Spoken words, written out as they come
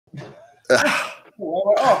Well,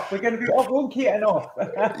 we're off. We're going to be off, on key and off.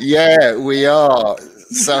 Yeah, we are.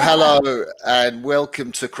 So hello and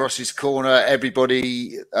welcome to Crossy's Corner,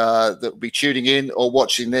 everybody that will be tuning in or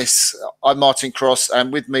watching this. I'm Martin Cross,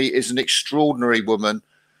 and with me is an extraordinary woman,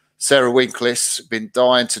 Sarah Winckless. Been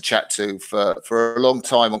dying to chat to for a long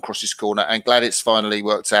time on Crossy's Corner, and glad it's finally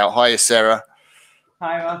worked out. Hiya, Sarah.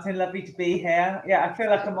 Hi, Martin. Lovely to be here. Yeah, I feel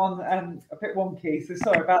like I'm on a bit wonky, so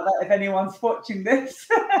sorry about that if anyone's watching this.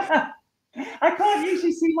 I can't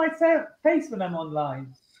usually see my face when I'm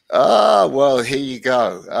online. Ah, well, here you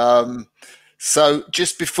go. So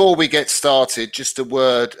just before we get started, just a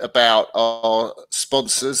word about our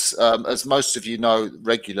sponsors. As most of you know,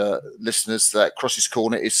 regular listeners, that Cross's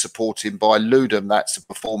Corner is supported by Ludum. That's a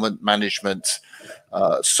performance management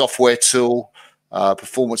software tool,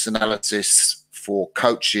 performance analysis for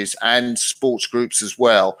coaches and sports groups as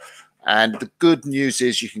well. And the good news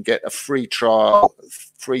is you can get a free trial,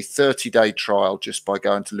 free 30-day trial just by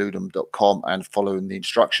going to ludum.com and following the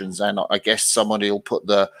instructions. And I guess somebody will put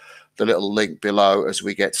the little link below as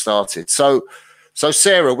we get started. So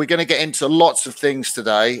Sarah, we're going to get into lots of things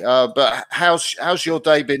today, but how's your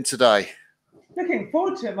day been today? Looking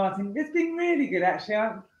forward to it, Martin. It's been really good, actually.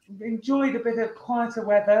 I've enjoyed a bit of quieter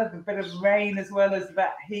weather, a bit of rain as well as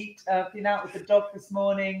that heat. I've been out with the dog this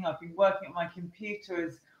morning. I've been working at my computer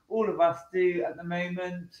as all of us do at the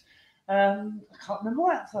moment. I can't remember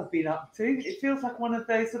what else I've been up to. It feels like one of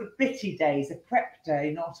those sort of bitty days, a prep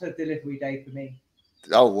day, not a delivery day for me.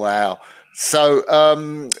 Oh, wow. So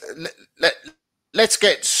let's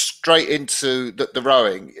get straight into the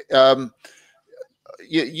rowing.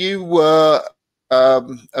 You were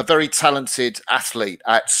a very talented athlete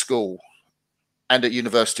at school and at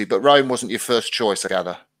university, but rowing wasn't your first choice, I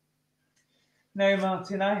gather. No,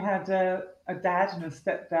 Martin, I had a dad and a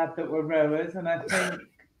stepdad that were rowers, and I think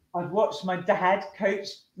I've watched my dad coach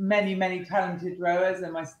many, many talented rowers,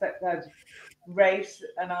 and my stepdad race,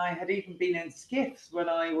 and I had even been in skiffs when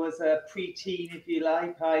I was a pre-teen, if you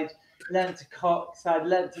like. I'd learned to cox, I'd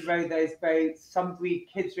learned to row those boats, Sunbury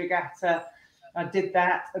Kids Regatta. I did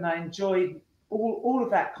that, and I enjoyed all of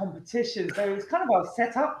that competition. So it was kind of, I was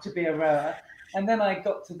set up to be a rower. And then I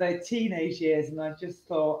got to the teenage years, and I just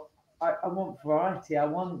thought, I want variety. I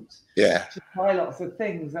want to try lots of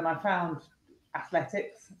things. And I found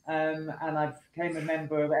athletics, and I became a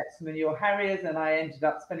member of Epsom Your Harriers, and I ended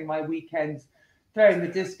up spending my weekends throwing the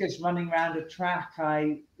discus, running around a track.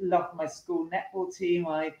 I loved my school netball team.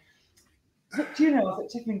 Do you know, I was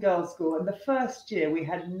at Chipping Girls' School, and the first year we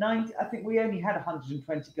had 90, I think we only had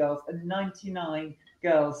 120 girls, and 99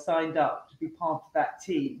 girls signed up to be part of that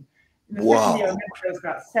team. In the second year, I remember there was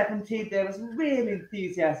about 70. There was real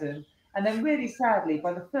enthusiasm. And then really sadly,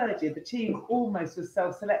 by the third year, the team almost was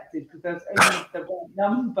self-selected because there was only the right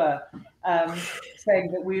number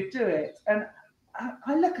saying that we would do it. And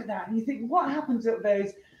I look at that and you think, what happened to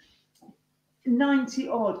those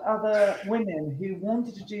 90-odd other women who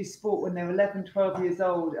wanted to do sport when they were 11, 12 years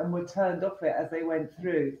old and were turned off it as they went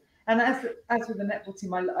through? And as with the netball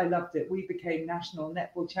team, I loved it. We became national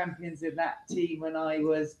netball champions in that team when I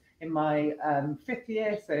was in my fifth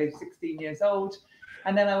year, so 16 years old.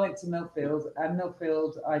 And then I went to Millfield, and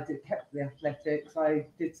Millfield, I kept the athletics. I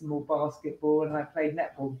did some more basketball, and I played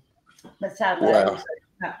netball. But sadly, I also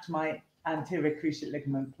snapped my anterior cruciate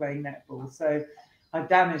ligament playing netball. So I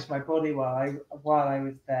damaged my body while I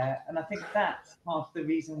was there. And I think that's half the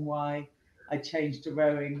reason why I changed to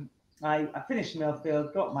rowing. I finished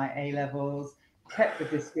Millfield, got my A levels, kept the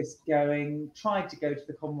discus going, tried to go to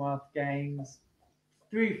the Commonwealth Games,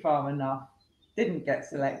 threw far enough, didn't get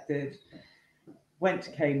selected. Went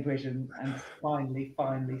to Cambridge and finally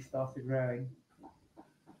started rowing.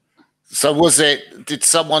 So did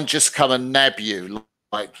someone just come and nab you?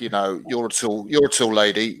 Like, you know, you're a tall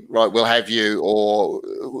lady, right? We'll have you. Or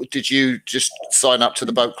did you just sign up to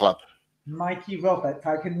the boat club? Mikey Roberts,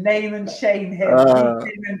 I can name and shame him. He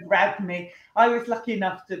came and grabbed me. I was lucky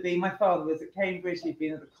enough to be, my father was at Cambridge, he'd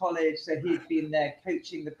been at the college, so he'd been there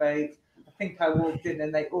coaching the boat. I think I walked in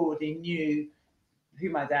and they already knew who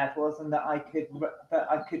my dad was and that I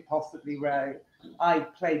could possibly row. I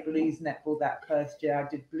played blues netball that first year. I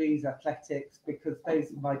did blues athletics because those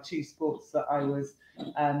are my two sports that I was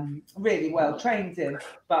really well trained in.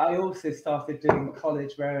 But I also started doing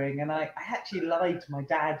college rowing, and I actually lied to my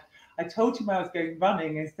dad. I told him I was going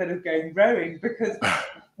running instead of going rowing because I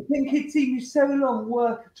think he'd seen me so long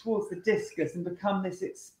work towards the discus and become this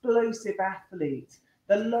explosive athlete.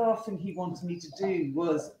 The last thing he wanted me to do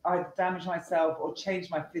was either damage myself or change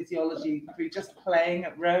my physiology through just playing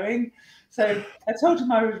at rowing. So I told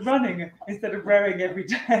him I was running instead of rowing every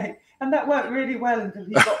day. And that worked really well until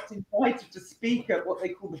he got invited to speak at what they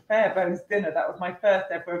call the Fairbones dinner. That was my first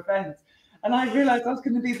ever event. And I realised I was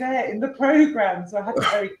going to be there in the programme. So I had to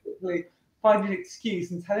very quickly find an excuse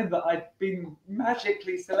and tell him that I'd been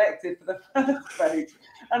magically selected for the first vote.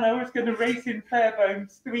 And I was going to race in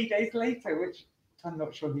Fairbones 3 days later, which I'm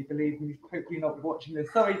not sure he believed me. Hopefully not watching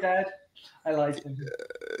this. Sorry, Dad. I lied to him.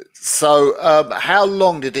 So how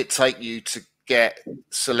long did it take you to get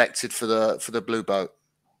selected for the blue boat?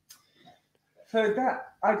 So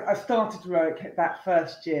that I started to row that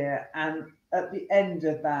first year, and at the end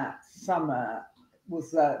of that summer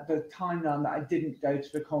was the timeline that I didn't go to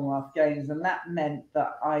the Commonwealth Games, and that meant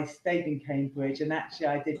that I stayed in Cambridge, and actually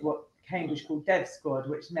I did what Cambridge called Dev Squad,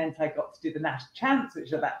 which meant I got to do the National Champs,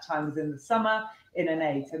 which at that time was in the summer, in an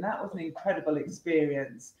 8, and that was an incredible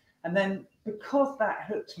experience. And then because that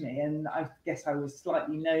hooked me, and I guess I was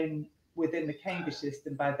slightly known within the Cambridge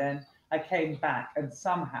system by then, I came back and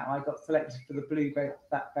somehow I got selected for the blue boat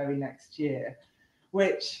that very next year,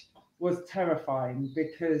 which was terrifying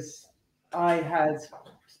because I had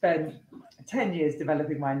spent 10 years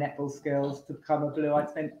developing my netball skills to become a blue. I'd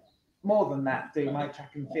spent more than that doing my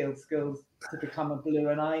track and field skills to become a blue.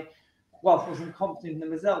 And I, whilst I wasn't confident in the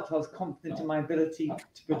result, I was confident in my ability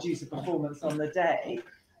to produce a performance on the day.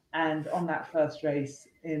 And on that first race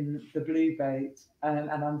in the blue boat,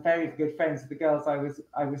 and I'm very good friends with the girls I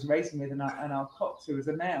was racing with, and our cox, who was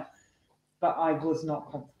a male, but I was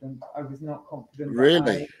not confident. I was not confident.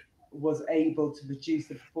 Really? I was able to produce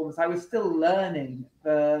the performance. I was still learning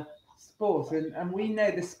the sport, and we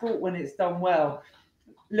know the sport, when it's done well,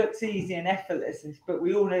 looks easy and effortless, but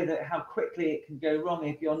we all know that how quickly it can go wrong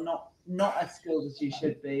if you're not as skilled as you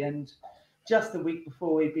should be. And just a week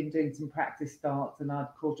before, we'd been doing some practice starts, and I'd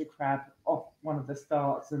caught a crab off one of the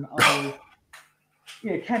starts, and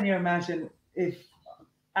can you imagine if,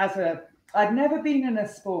 I'd never been in a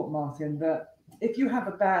sport, Martin, that if you have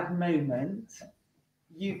a bad moment,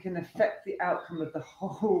 you can affect the outcome of the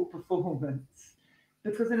whole performance.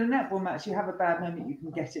 Because in a netball match, you have a bad moment, you can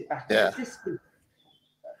get it back. Yeah.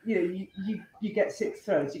 You get 6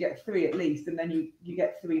 throws, you get 3 at least, and then you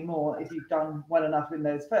get 3 more if you've done well enough in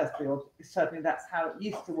those first 3. Or certainly that's how it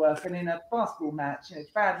used to work. And in a basketball match,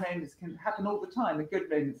 bad moments can happen all the time, and good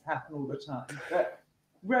moments happen all the time. But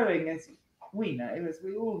rowing, as we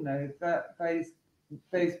all know, that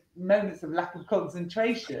those moments of lack of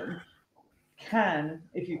concentration can,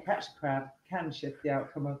 if you catch a crab, can shift the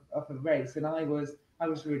outcome of a race. And I was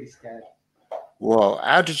really scared. Well,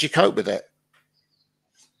 how did you cope with it?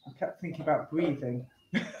 I kept thinking about breathing.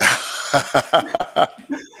 So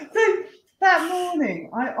that morning,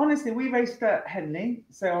 we raced at Henley.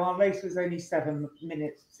 So our race was only 7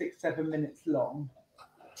 minutes long.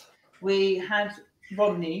 We had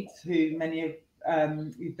Ron Needs, who many of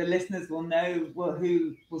the listeners will know,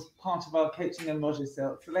 who was part of our coaching, and Roger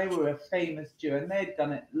Silk. So they were a famous duo, and they'd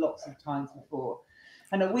done it lots of times before.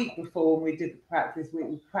 And a week before, when we did the practice,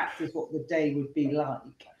 we practiced what the day would be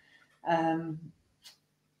like.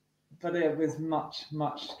 But it was much,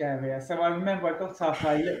 much scarier. So I remember I got up,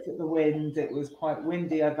 I looked at the wind. It was quite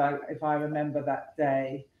windy, if I remember that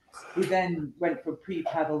day. We then went for a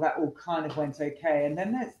pre-paddle. That all kind of went okay. And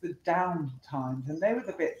then there's the down times. And they were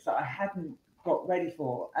the bits that I hadn't got ready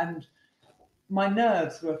for. And my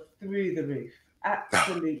nerves were through the roof,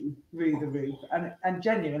 absolutely through the roof. And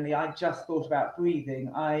genuinely, I just thought about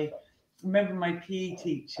breathing. I remember my PE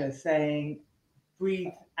teacher saying,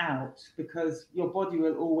 breathe out, because your body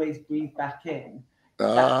will always breathe back in.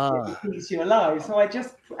 That keeps you alive. So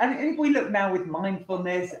and if we look now with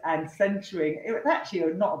mindfulness and centering, it was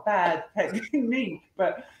actually not a bad technique,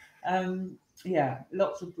 but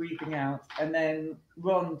lots of breathing out. And then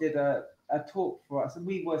Ron did a talk for us, and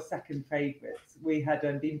we were second favourites. We had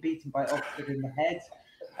been beaten by Oxford in the head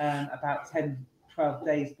about 10-12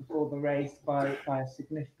 days before the race by a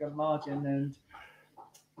significant margin, and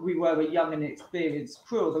we were a young and inexperienced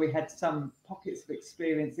crew, although we had some pockets of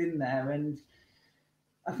experience in there. And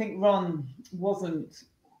I think Ron wasn't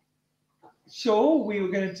sure we were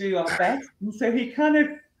going to do our best. And so he kind of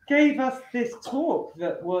gave us this talk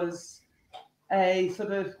that was a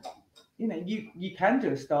sort of, you can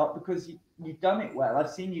do a start because you've done it well. I've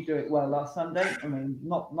seen you do it well last Sunday. I mean,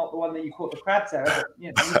 not the one that you caught the crab, Sarah, but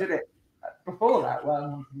you did it before that well.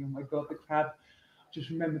 And I'm thinking, oh my God, the crab, just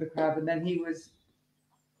remember the crab. And then he was,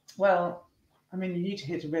 well, I mean, you need to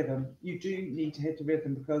hit a rhythm. You do need to hit a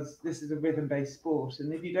rhythm because this is a rhythm-based sport.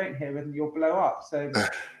 And if you don't hit a rhythm, you'll blow up. So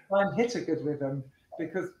try and hit a good rhythm,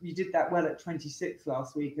 because you did that well at 26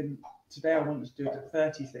 last week. And today I want to do it at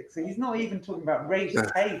 36. So he's not even talking about race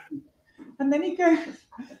pace. And then he goes,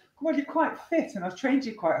 well, you're quite fit and I've trained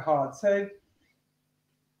you quite hard. So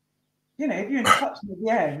you know, if you're in touch at the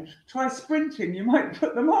end, try sprinting, you might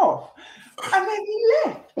put them off. And then he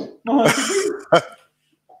left. Martin,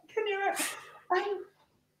 can you?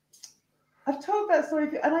 I've told that story,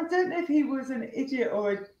 and I don't know if he was an idiot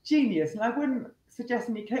or a genius, and I wouldn't suggest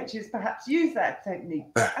any coaches perhaps use that technique.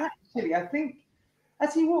 But actually, I think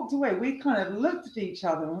as he walked away, we kind of looked at each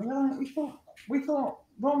other and we thought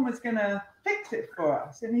Ron was going to fix it for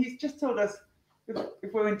us, and he's just told us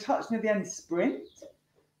if we're in touch near the end, sprint.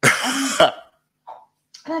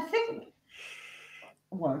 And I think,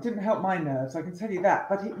 well, it didn't help my nerves, I can tell you that.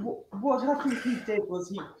 But what I think he did was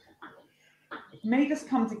he made us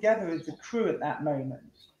come together as a crew at that moment.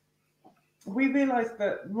 We realised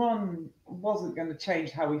that Ron wasn't going to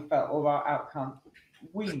change how we felt or our outcome.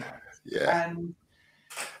 We might. Yeah. And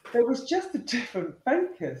there was just a different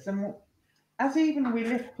focus. And as even we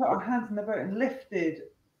put our hands in the boat and lifted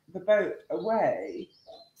the boat away,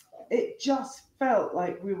 it just felt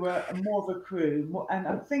like we were more of a crew. And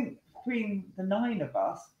I think between the 9 of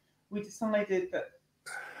us, we decided that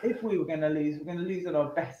if we were going to lose, we're going to lose on our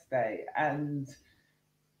best day. And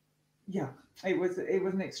yeah, it was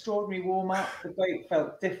an extraordinary warm up. The boat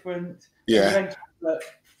felt different. Yeah. We went at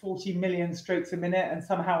 40 million strokes a minute, and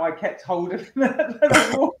somehow I kept hold of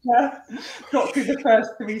the water. Got through the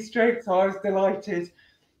first 3 strokes, so I was delighted.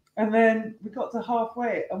 And then we got to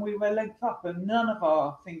halfway, and we were length up, and none of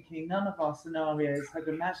our scenarios had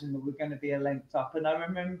imagined that we were going to be a length up. And I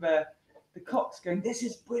remember the cox going, "This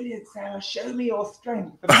is brilliant, Sarah. Show me your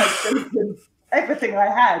strength." And I showed them everything I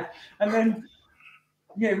had, and then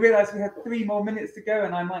realised we had 3 more minutes to go,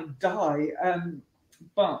 and I might die.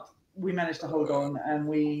 But we managed to hold on, and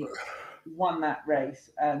we won that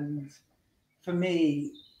race. And for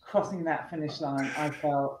me, crossing that finish line, I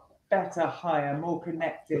felt better, higher, more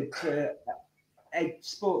connected to a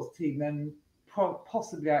sports team than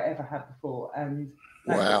possibly I ever had before. And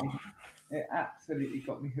wow, it absolutely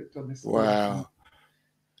got me hooked on this sport. Wow.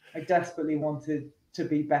 I desperately wanted to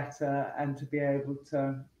be better and to be able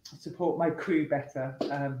to support my crew better.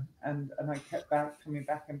 And I kept coming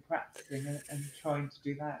back and practicing and trying to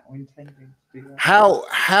do that, or intending to do that.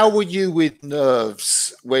 How were you with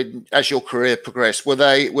nerves as your career progressed? Were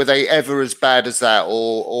they ever as bad as that,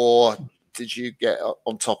 or did you get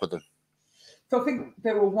on top of them? So I think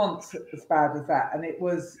they were once as bad as that, and it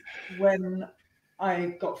was when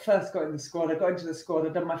I first got in the squad. I got into the squad.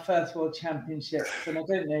 I'd done my first World Championships, and I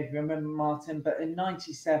don't know if you remember, Martin, but in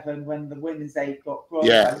 '97, when the women's 8 got bronze,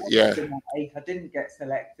 I was in that 8. I didn't get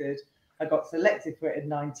selected. I got selected for it in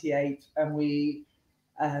 '98, and we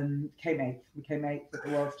came 8th. We came 8th at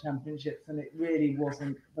the World Championships, and it really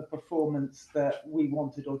wasn't the performance that we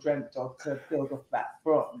wanted or dreamt of to build off that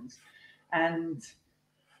bronze. And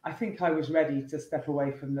I think I was ready to step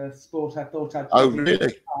away from the sport. I thought I'd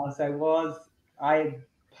really? As I was. I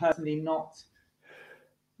personally not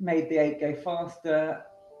made the 8 go faster.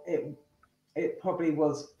 It probably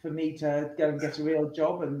was for me to go and get a real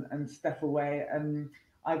job and step away. And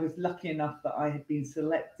I was lucky enough that I had been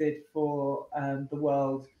selected for the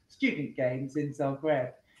World Student Games in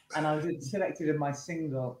Zagreb, and I was selected in my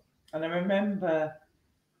single. And I remember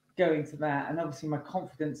going to that, and obviously my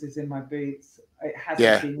confidence is in my boots. It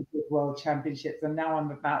hasn't been a good World Championships, and now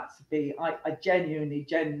I'm about to be. I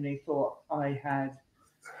genuinely thought I had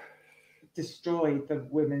destroyed the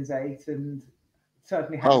women's 8, and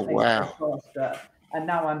certainly had faster. And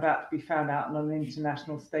now I'm about to be found out on an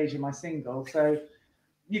international stage in my single. So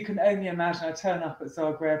you can only imagine. I turn up at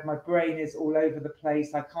Zagreb, my brain is all over the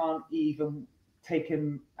place. I can't even take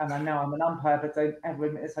him, and I know I'm an umpire, but don't ever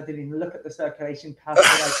admit this. I didn't even look at the circulation pattern.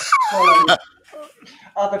 I just followed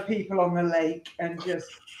other people on the lake, and just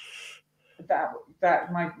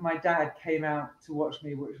that my dad came out to watch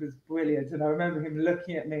me, which was brilliant. And I remember him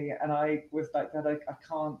looking at me, and I was like, "Dad, I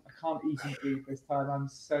can't even breathe this time. I'm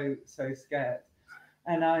so scared."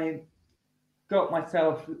 And I got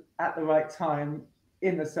myself at the right time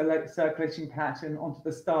in the circulation pattern onto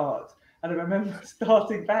the start. And I remember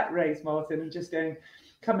starting that race, Martin, and just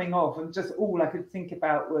coming off, and just all I could think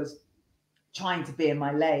about was trying to be in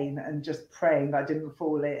my lane and just praying that I didn't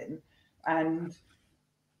fall in. And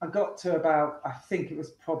I got to about, I think it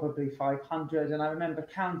was probably 500, and I remember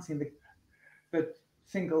counting the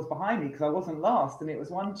singles behind me, because I wasn't last, and it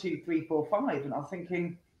was 1, 2, 3, 4, 5, and I was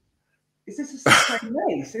thinking, is this a sustained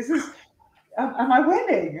race? Am I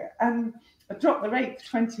winning? And I dropped the rate to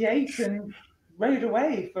 28 and rode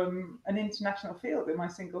away from an international field in my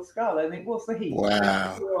single scull, and it was the heat.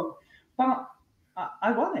 Wow. But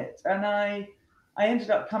I won it, and I ended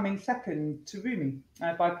up coming second to Rumi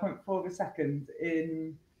by 0.4 of a second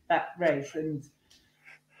in that race, and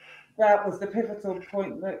that was the pivotal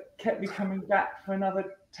point that kept me coming back for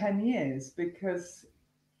another 10 years, because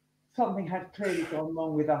something had clearly gone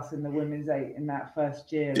wrong with us in the women's 8 in that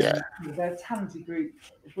first year. Yeah. And they're a talented group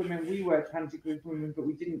of women. We were a talented group of women, but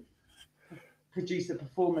we didn't produce the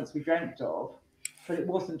performance we dreamt of. But it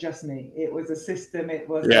wasn't just me. It was a system. It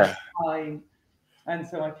was a time. And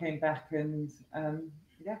so I came back and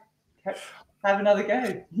have another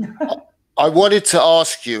go. I wanted to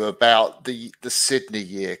ask you about the Sydney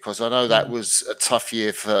year, because I know that was a tough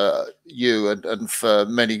year for you and for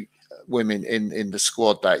many women in the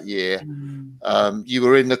squad that year. You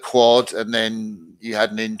were in the quad, and then you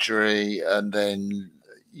had an injury, and then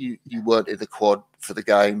you weren't in the quad for the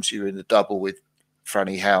games. You were in the double with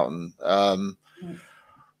Franny Houghton.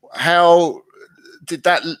 How did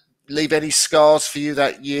that leave any scars for you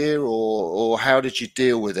that year, or how did you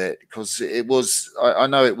deal with it? Because it was, I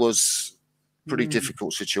know it was a pretty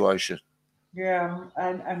difficult situation. Yeah,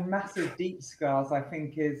 and massive deep scars, I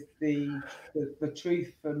think, is the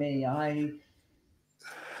truth for me.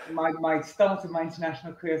 My start of my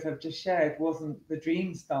international career, as I've just shared, wasn't the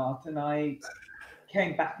dream start, and I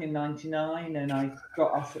came back in '99 and I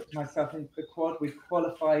got myself into the quad. We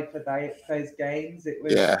qualified for those games. It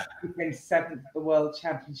was we came 7th at the World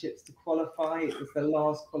Championships to qualify. It was the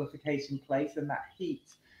last qualification place, and that heat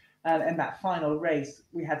and that final race,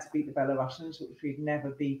 we had to beat the Belarusians, which we'd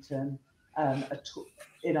never beaten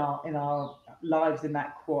in our lives in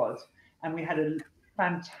that quad. And we had a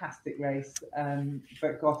fantastic race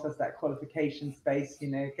that got us that qualification space.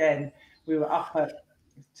 You know, again, we were up at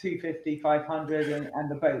 250, 500,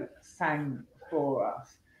 and the boat sang for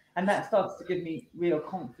us. And that starts to give me real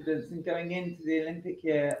confidence. And going into the Olympic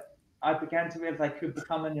year, I began to realize I could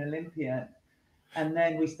become an Olympian. And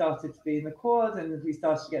then we started to be in the quad, and we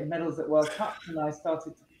started to get medals at World Cups, and I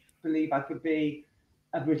started to believe I could be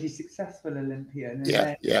a really successful Olympian. And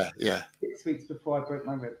then 6 weeks before I broke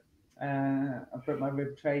my rib. I broke my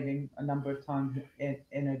rib training a number of times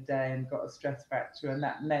in a day and got a stress fracture. And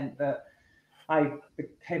that meant that I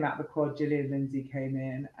came out the quad, Gillian Lindsay came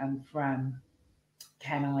in, and Fran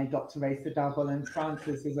Kenai got to race the double. And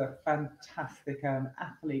Frances is a fantastic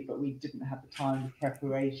athlete, but we didn't have the time, the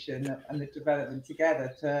preparation, and the development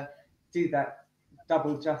together to do that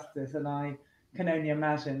double justice. And I can only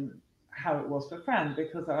imagine how it was for Fran,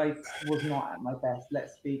 because I was not at my best.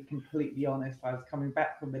 Let's be completely honest. I was coming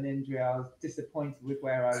back from an injury. I was disappointed with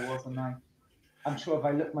where I was, and I'm sure if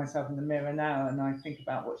I look myself in the mirror now and I think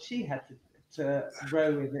about what she had to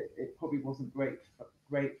row with, it probably wasn't great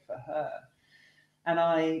for her.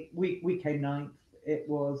 And we came 9th. It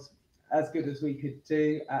was as good as we could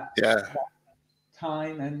do at that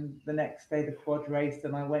time. And the next day the quad raced,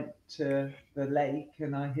 and I went to the lake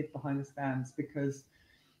and I hid behind the stands because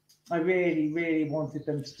I really, really wanted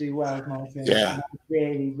them to do well, Martin. Yeah. And I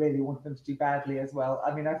really, really wanted them to do badly as well.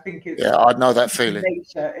 I mean, I think it's I know that feeling.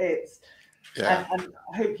 Nature. It's and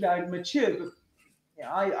hopefully I'd matured, but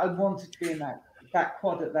I wanted to be in that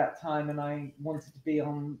quad at that time, and I wanted to be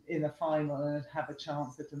in a final and have a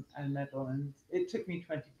chance at a medal. And it took me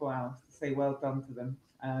 24 hours to say well done to them.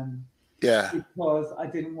 Because I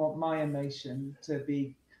didn't want my emotion to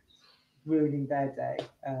be ruining their day.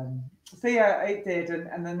 It did.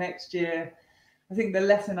 And the next year, I think the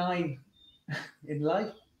lesson I in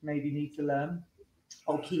life maybe need to learn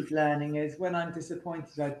or keep learning is when I'm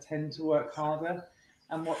disappointed, I tend to work harder.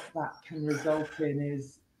 And what that can result in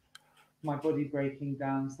is my body breaking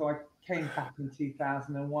down. So I came back in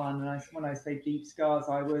 2001, and when I say deep scars,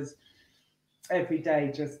 I was every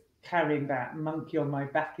day just carrying that monkey on my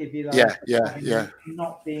back, if you like,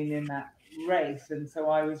 not being in that race. And so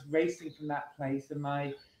I was racing from that place, and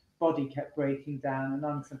my body kept breaking down. And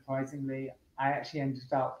unsurprisingly, I actually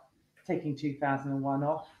ended up taking 2001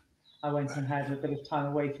 off. I went and had a bit of time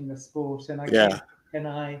away from the sport, and I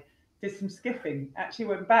did some skiffing. Actually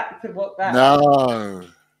went back to what that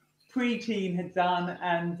pre-teen had done,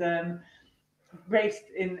 and raced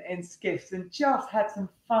in skiffs, and just had some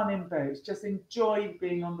fun in boats, just enjoyed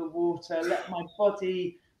being on the water, let my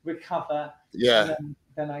body recover. And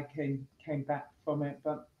then I came back from it.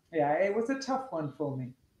 But it was a tough one for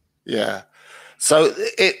me. So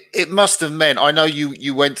it must have meant, I know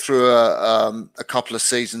you went through a couple of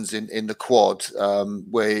seasons in the quad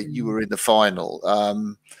where you were in the final.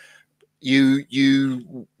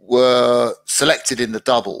 You were selected in the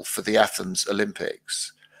double for the Athens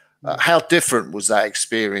Olympics. How different was that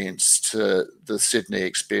experience to the Sydney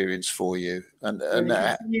experience for you? And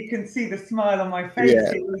you can see the smile on my face.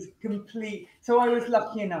 It was complete. So I was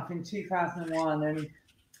lucky enough in 2001,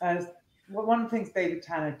 and one of the things David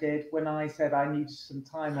Tanner did when I said I needed some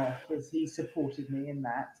time off was he supported me in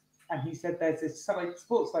that. And he said there's this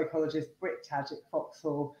sports psychologist, Britt Tadge at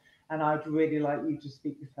Foxhall, and I'd really like you to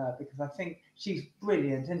speak with her, because I think she's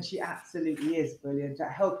brilliant, and she absolutely is brilliant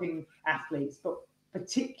at helping athletes, but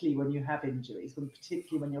particularly when you have injuries, and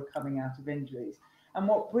particularly when you're coming out of injuries. And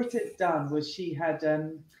what Britt had done was she had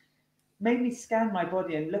made me scan my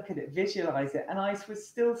body and look at it, visualize it, and I was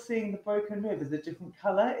still seeing the broken rib as a different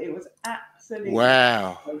color. It was absolutely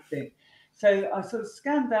fascinating. So I sort of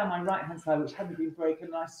scanned down my right hand side, which hadn't been broken,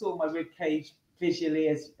 and I saw my rib cage visually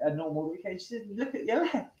as a normal rib cage. She said, "Look at your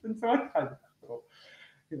left." And so I kind of thought,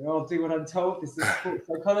 I'll do what I'm told. This is a sports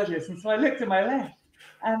psychologist. And so I looked at my left,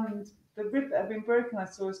 and the rib that had been broken I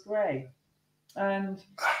saw as grey, and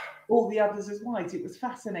all the others as white. It was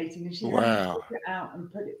fascinating, and she had to take it out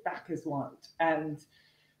and put it back as white. And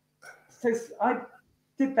so I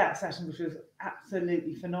did that session, which was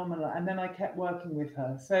absolutely phenomenal, and then I kept working with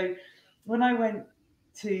her. So when I went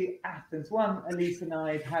to Athens, Elise and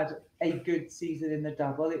I had a good season in the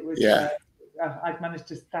double. It was I'd managed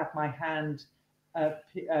to stab my hand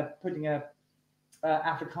putting a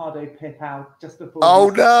avocado pip out just before.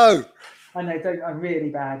 No! I know, I'm really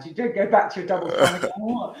bad. You don't go back to your double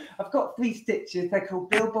time. I've got 3 stitches. They're called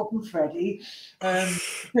Bill, Bob, and Freddie.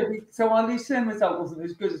 So our Lucerne result wasn't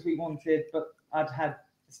as good as we wanted, but I'd had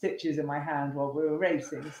stitches in my hand while we were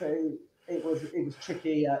racing, so it was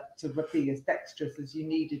tricky to be as dexterous as you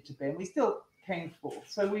needed to be, and we still came forth.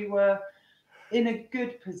 So we were in a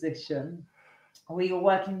good position. We were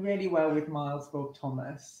working really well with Miles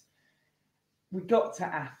Thomas. We got to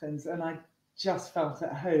Athens, and I just felt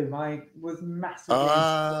at home. I was massively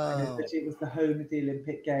interested, but it was the home of the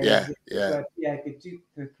Olympic Games. Where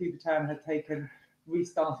the Coubertin had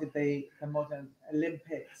restarted the modern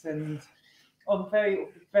Olympics, and on the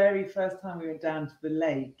very first time we went down to the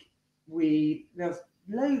lake, there was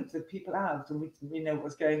loads of people out, and we didn't really know what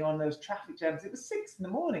was going on. There was traffic jams. It was 6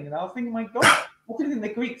 a.m, and I was thinking, my God, I didn't think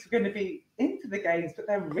the Greeks were going to be into the games, but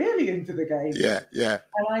they're really into the games. Yeah.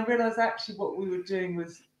 And I realised actually what we were doing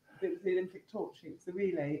was the Olympic torch. It was the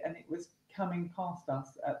relay, and it was coming past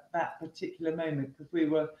us at that particular moment,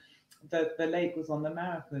 because the lake was on the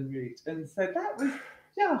marathon route, and so that was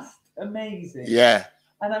just amazing. Yeah.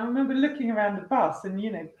 And I remember looking around the bus, and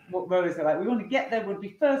you know what rowers are like. We want to get there, would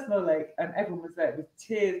be first in the lake, and everyone was there with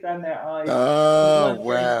tears down their eyes. Oh,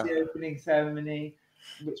 wow. The opening ceremony,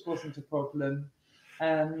 which wasn't a problem.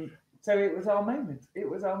 So it was our moment.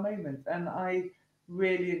 And I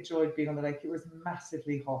really enjoyed being on the lake. It was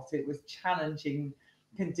massively hot. It was challenging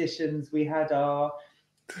conditions. We had our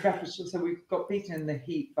repechage, so we got beaten in the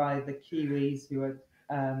heat by the Kiwis, who were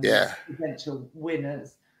potential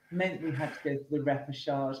winners. Meant we had to go to the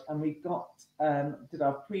repechage, and we did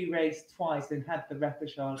our pre-race twice and had the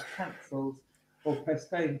repechage cancelled or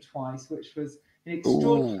postponed twice, which was an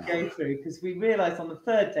extraordinary go through, because we realised on the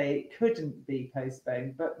third day it couldn't be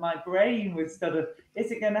postponed, but my brain was sort of,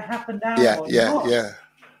 is it going to happen now or not? Yeah.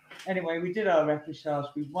 Anyway, we did our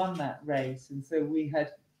repechage, we won that race, and so we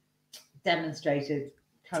had demonstrated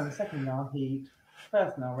kind of second in our heat,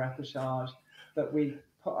 first in our repechage, that we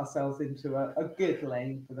put ourselves into a good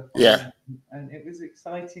lane for the final. And it was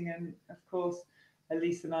exciting. And of course,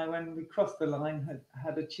 Elise and I, when we crossed the line,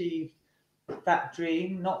 had achieved that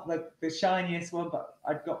dream, not the shiniest one, but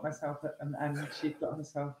I'd got myself and she'd got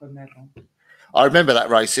herself a medal. I remember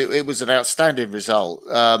that race. It was an outstanding result.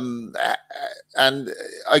 And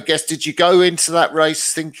I guess, did you go into that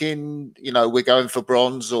race thinking, we're going for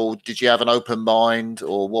bronze, or did you have an open mind,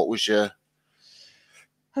 or what was your...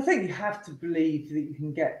 I think you have to believe that you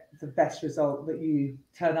can get the best result that you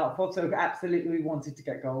turn up for. So absolutely, we wanted to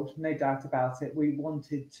get gold, no doubt about it. We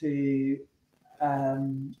wanted to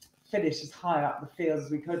finish as high up the field as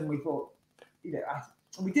we could, and we thought,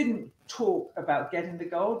 we didn't talk about getting the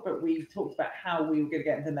gold, but we talked about how we were going to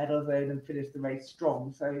get into the medal zone and finish the race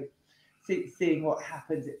strong. So seeing what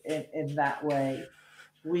happened in that way,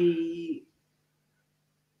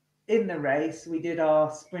 in the race, we did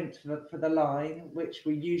our sprint for the line, which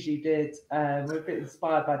we usually did. We're a bit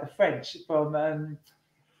inspired by the French from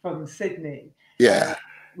Sydney. Yeah.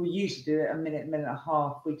 We usually do it a minute and a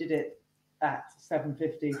half. We did it at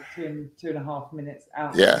 7:50, 2.5 minutes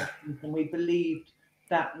out. Yeah. And we believed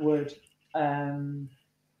that would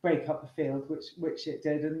break up the field, which it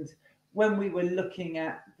did. And when we were looking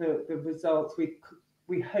at the results,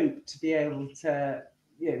 we hoped to be able to,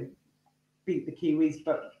 beat the Kiwis,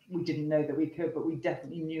 but we didn't know that we could. But we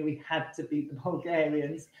definitely knew we had to beat the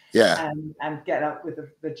Bulgarians, and get up with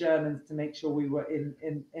the Germans to make sure we were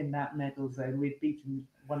in that medal zone. We'd beaten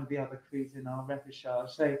one of the other crews in our repechage,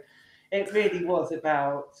 so it really was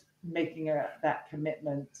about making that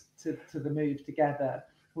commitment to the move together.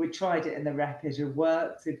 We tried it in the wreckage, it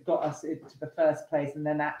worked. It got us into the first place, and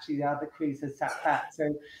then actually the other crews had sat back.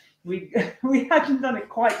 So we hadn't done it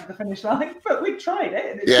quite to the finish line, but we tried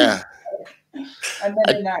it. And Yeah. And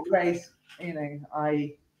then in that race, you know,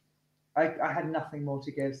 I had nothing more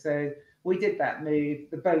to give. So we did that move.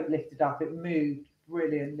 The boat lifted up. It moved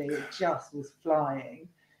brilliantly. It just was flying.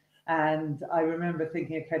 And I remember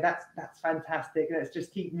thinking, okay, that's fantastic. Let's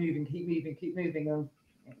just keep moving. And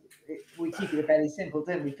we keep it fairly simple,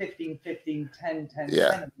 don't we? 15, 15, 10, 10,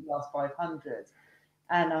 Yeah. 10 of the last 500.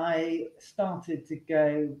 And I started to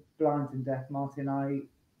go blind and deaf, Martin.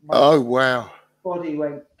 Oh, wow. Body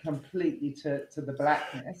went completely to the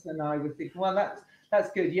blackness. And I was thinking, well,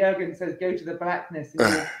 that's good. Jürgen says, go to the blackness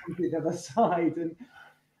and you'll come to the other side. And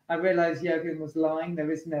I realized Jürgen was lying.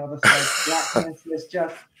 There is no other side to blackness. There's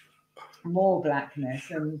just more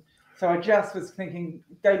blackness. And so I just was thinking,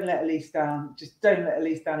 don't let Elise down. Just don't let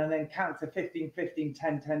Elise down. And then count to 15, 15,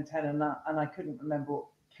 10, 10, 10. And I couldn't remember what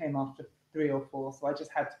came after 3 or 4. So I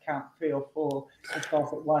just had to count 3 or 4 and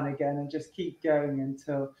start at 1 again and just keep going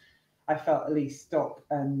until I felt Elise stop.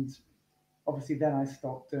 And obviously then I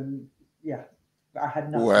stopped. And yeah, I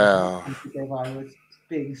had nothing to give.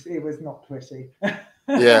 It was not pretty.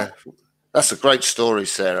 Yeah. That's a great story,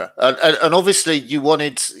 Sarah. And obviously you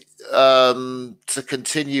wanted to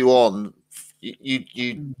continue on.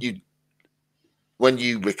 You when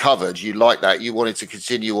you recovered, you liked that. You wanted to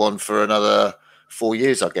continue on for another 4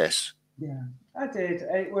 years, I guess. Yeah, I did.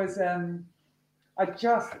 It was I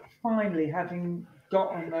just finally, having got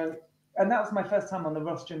on and that was my first time on the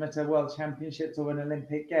rostrum at a World Championships or an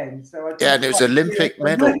Olympic Games. So I and it was Olympic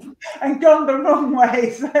medal and gone the wrong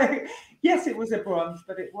way. So yes, it was a bronze,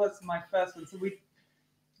 but it was my first one. So we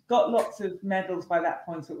got lots of medals by that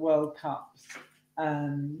point at World Cups. But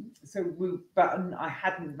I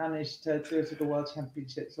hadn't managed to do it at the World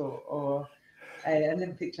Championships or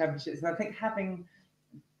Olympic Championships. And I think having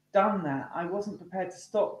done that, I wasn't prepared to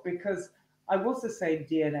stop because I was the same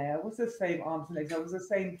DNA, I was the same arms and legs, I was the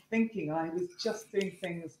same thinking. I was just doing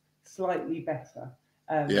things slightly better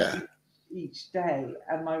each day,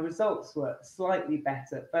 and my results were slightly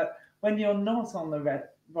better. But when you're not on the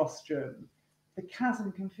rostrum, the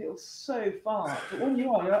chasm can feel so far. But when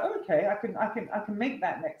you are, you're like, okay, I can make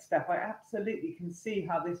that next step. I absolutely can see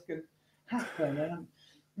how this can happen. And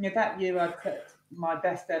you know, that year I set my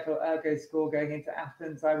best ever ergo score going into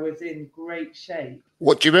Athens. I was in great shape.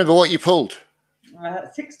 What do you remember? What you pulled?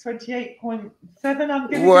 628.7. I'm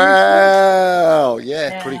going to wow,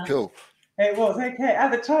 yeah, pretty cool. It was okay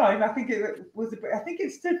at the time. I think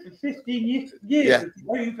it stood for 15 years. Yeah.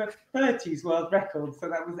 Over 30s world record. So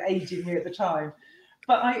that was aging me at the time.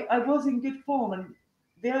 But I was in good form, and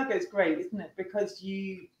the ergo is great, isn't it? Because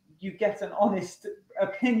you get an honest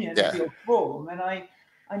opinion of your form, and I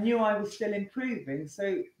knew I was still improving.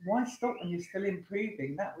 So why stop when you're still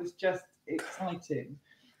improving? That was just exciting.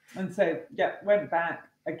 And so, went back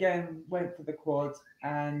again, went for the quad,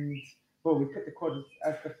 and we put the quad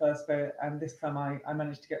as the first boat. And this time I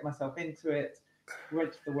managed to get myself into it,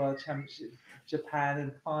 went to the World Championship Japan,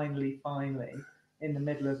 and finally, in the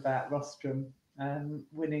middle of that rostrum,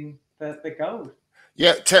 winning the gold.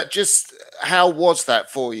 Yeah, just how was that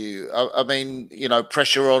for you? I mean, you know,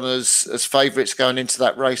 pressure on us as favourites going into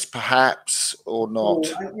that race, perhaps, or not?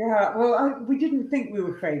 We didn't think we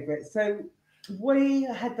were favourites. So we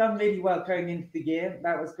had done really well going into the year.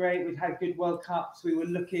 That was great. We'd had good World Cups. We were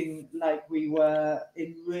looking like we were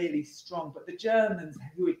in really strong. But the Germans,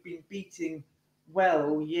 who had been beating well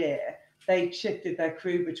all year, they shifted their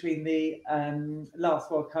crew between the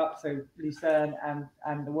last World Cup, so Lucerne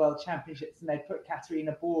and the World Championships, and they put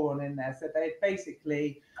Katarina Boron in there. So they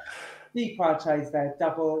basically deprioritised their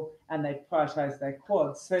double and they prioritised their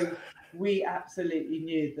quad. So we absolutely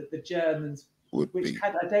knew that the Germans, I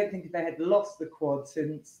don't think they had lost the quad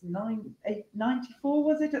since 94,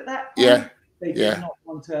 was it, at that point? Yeah. They did not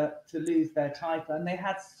want to lose their title, and they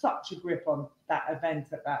had such a grip on that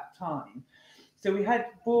event at that time. So we had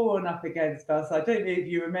Boron up against us. I don't know if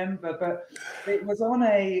you remember, but it was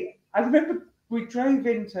I remember we drove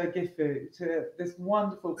into Gifu, to this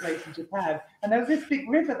wonderful place in Japan, and there was this big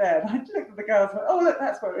river there. And I looked at the girls and went, oh, look,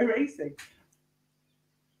 that's where we're racing.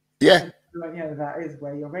 Yeah. Like, yeah, that is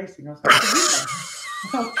where you're racing. I was like,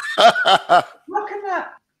 how can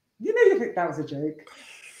that? You think that was a joke.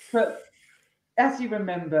 But as you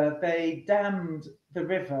remember, they dammed the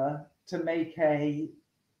river to make a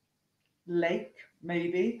lake,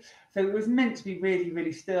 maybe. So it was meant to be really,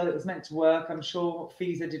 really still. It was meant to work. I'm sure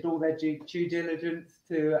FISA did all their due diligence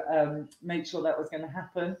to make sure that was going to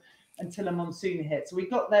happen until a monsoon hit. So we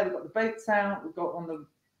got there, we got the boats out, we got on the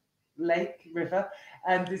river,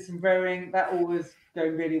 and did some rowing. That all was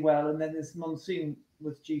going really well. And then this monsoon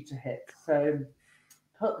was due to hit. So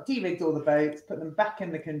de-rigged all the boats, put them back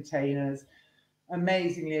in the containers.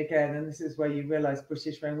 Amazingly, again, and this is where you realise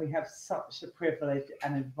British rowing, we have such a privilege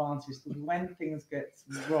and advantage that when things go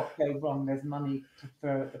wrong, there's money to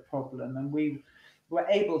throw at the problem, and we were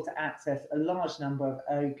able to access a large number of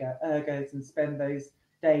ergos and spend those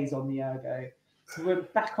days on the ergo. So we're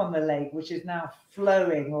back on the lake, which is now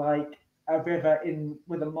flowing like a river in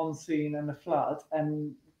with a monsoon and a flood,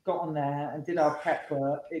 and got on there and did our prep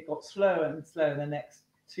work. It got slower and slower the next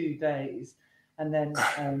 2 days, and then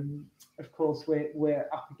of course we're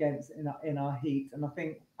up against in our heat, and I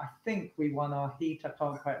think we won our heat. I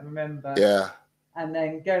can't quite remember. Yeah. And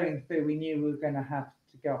then going through, we knew we were going to have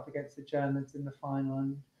to go up against the Germans in the final,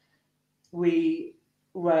 and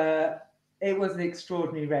it was an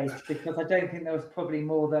extraordinary race, because I don't think there was probably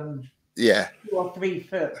more than 2 or 3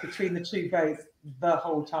 foot between the two boats the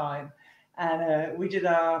whole time. And we did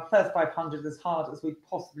our first 500 as hard as we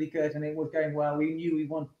possibly could, and it was going well. We knew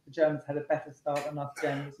the Germans had a better start than us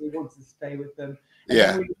generally, so we wanted to stay with them. And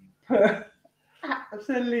then we put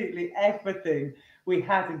absolutely everything we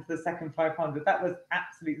had into the second 500. That was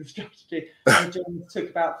absolutely the strategy. And the Germans took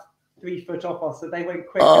about 3 foot off us, so they went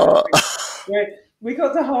quicker. We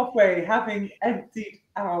got to halfway, having emptied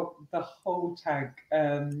out the whole tank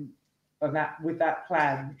with that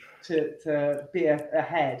plan to be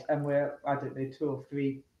ahead, and we're, I don't know, 2 or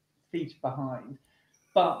 3 feet behind.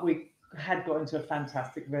 But we had got into a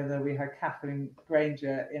fantastic rhythm. We had Catherine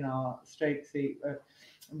Granger in our stroke seat,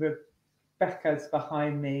 Rebecca's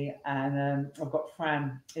behind me, and I've got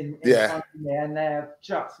Fran in front of me, and they're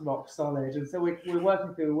just rock solid. And so we're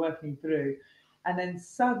working through. And then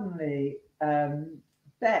suddenly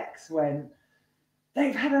Bex went,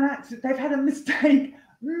 they've had an accident, they've had a mistake,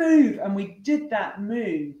 move. And we did that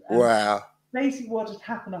move. And wow. Basically what had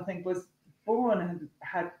happened, I think, was Boren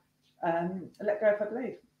had let go of her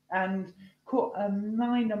blade and caught a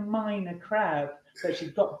minor crab that she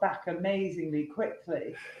got back amazingly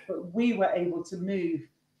quickly. But we were able to move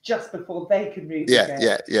just before they could move again.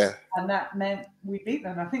 Yeah. And that meant we beat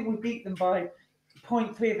them. I think we beat them by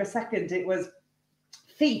 0.3 of a second. It was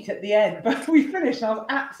feet at the end, but we finished. I was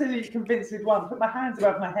absolutely convinced we'd won. Put my hands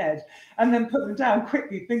above my head and then put them down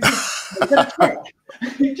quickly, thinking we're going to quit.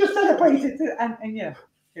 You just celebrated, and yeah,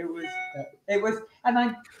 it was. And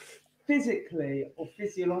I physically or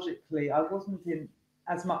physiologically, I wasn't in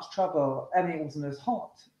as much trouble. I mean, it wasn't as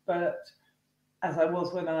hot, but as I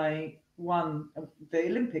was when I won the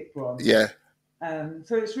Olympic bronze. Yeah.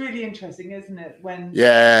 So it's really interesting, isn't it? When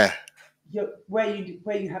where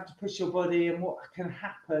you have to push your body and what can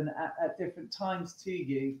happen at different times to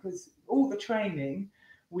you, because all the training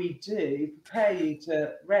we do prepare you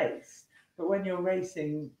to race, but when you're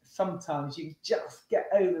racing, sometimes you just get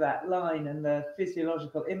over that line, and the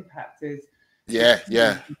physiological impact is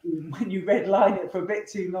when you red line it for a bit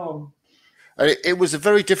too long. It was a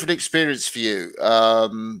very different experience for you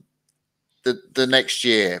the next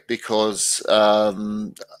year, because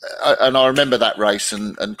and I remember that race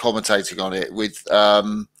and commentating on it with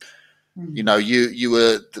you know, you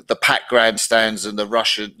were the packed grandstands, and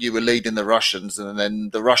you were leading the Russians, and then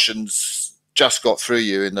the Russians just got through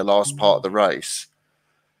you in the last part of the race,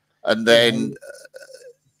 and then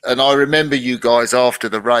and I remember you guys after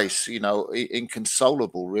the race, you know,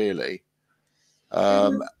 inconsolable really.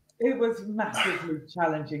 It was massively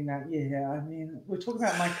challenging that year. I mean, we're talking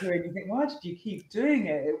about my career, and you think, why did you keep doing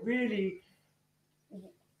it? It really.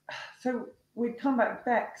 So we'd come back.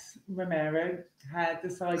 Bex Romero had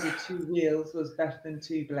decided 2 wheels was better than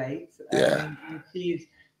 2 blades. And she'd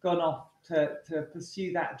gone off to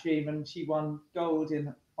pursue that dream, and she won gold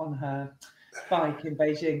on her bike in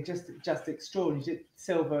Beijing. Just extraordinary. She did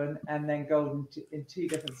silver and then gold in 2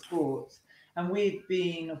 different sports. And we'd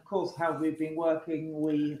been, of course, how we've been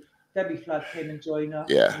working. Debbie Flood came and joined us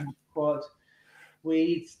in the quad.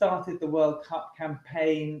 We started the World Cup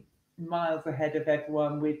campaign miles ahead of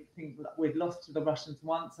everyone. We'd lost to the Russians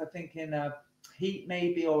once, I think, in a heat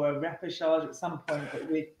maybe, or a repechage at some point, but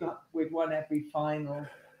we'd won every final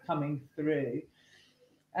coming through.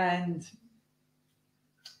 And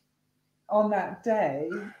on that day,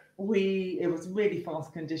 it was really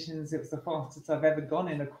fast conditions. It was the fastest I've ever gone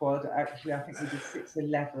in a quad. Actually, I think we did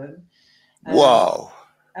 6:11. Wow.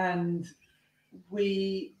 And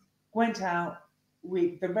we went out.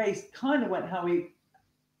 The race kind of went how we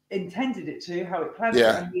intended it to, how it planned it,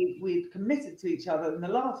 and we'd committed to each other. In the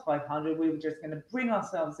last 500, we were just going to bring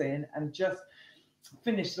ourselves in and just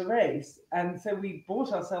finish the race. And so we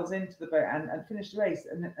brought ourselves into the boat and finished the race.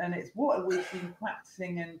 And it's what we've been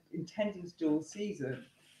practicing and intending to do all season.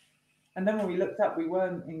 And then when we looked up, we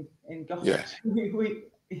weren't in Gosh.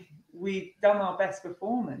 we'd done our best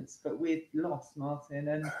performance, but we'd lost, Martin.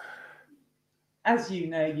 And as you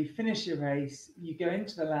know, you finish your race, you go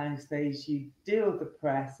into the landing stage, you deal with the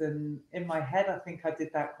press. And in my head, I think I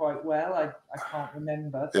did that quite well. I can't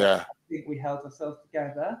remember, but Yeah. I think we held ourselves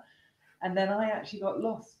together. And then I actually got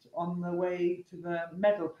lost on the way to the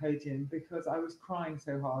medal podium because I was crying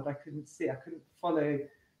so hard. I couldn't follow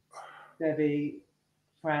Debbie,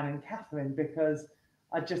 Fran, and Catherine because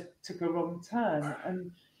I just took a wrong turn.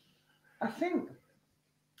 And I think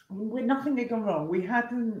nothing had gone wrong. We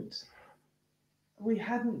hadn't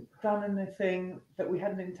done anything that we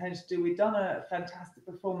hadn't intended to do. We'd done a fantastic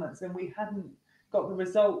performance and we hadn't got the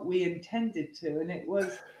result we intended to. And it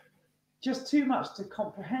was just too much to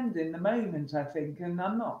comprehend in the moment, I think. And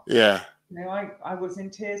I'm not, Yeah. you know, I was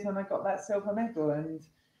in tears when I got that silver medal. And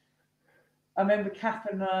I remember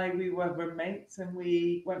Catherine and I, we were roommates and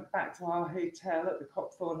we went back to our hotel at the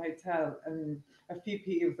Copthorne Hotel. And a few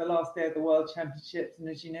people, it was the last day of the World Championships. And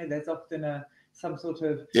as you know, there's often some sort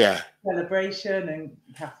of celebration. And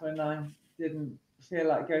Catherine and I didn't feel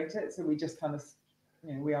like going to it. So we just kind of,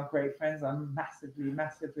 you know, we are great friends. I'm massively,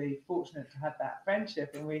 massively fortunate to have that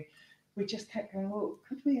friendship. And we just kept going, well,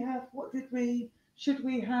 should we have,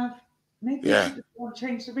 maybe we should have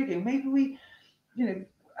changed the rigging. Maybe we, you know,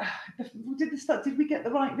 did we get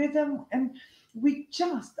the right rhythm? And we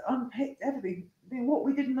just unpicked everything. I mean, what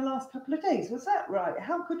we did in the last couple of days, was that right?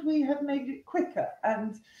 How could we have made it quicker?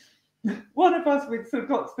 And one of us, we sort of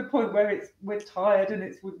got to the point where we're tired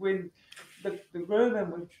and we're in the room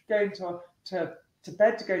and we're going to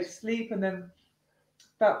bed to go to sleep. And then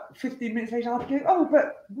about 15 minutes later, I'd go, oh,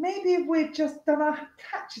 but maybe if we'd just done our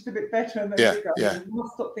catches a bit better. And then we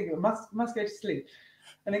must stop thinking, we must go to sleep.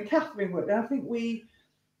 And then Catherine would. And I think we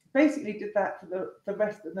basically did that for the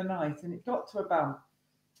rest of the night. And it got to about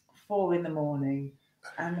 4 a.m.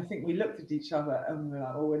 And I think we looked at each other and we were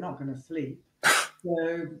like, oh, we're not going to sleep.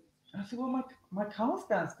 So I said, well, my car's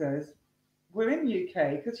downstairs. We're in the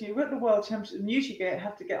UK because you were at the World Championship. And usually you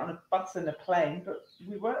have to get on a bus and a plane. But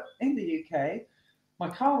we were in the UK. My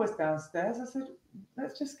car was downstairs. I said,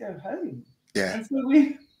 let's just go home. Yeah. And so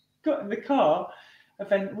we got in the car.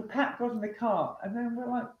 Pat got in the car, and then we're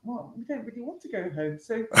like, well, we don't really want to go home.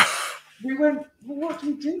 So we went, well, what do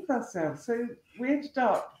we do with ourselves? So we ended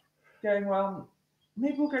up going, well,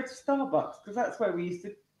 maybe we'll go to Starbucks, because that's where we used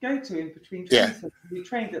to go to in between trains. We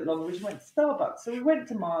trained at Longridge, we went to Starbucks. So we went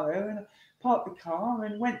to Marlow and parked the car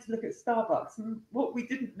and went to look at Starbucks. And what we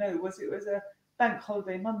didn't know was it was a bank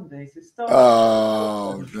holiday Monday. So Starbucks.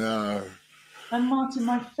 Oh, no. And Martin,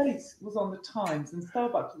 my face was on the Times, and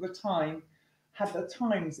Starbucks at the time had the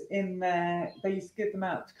Times in there. They used to give them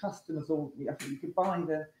out to customers, or I think you could buy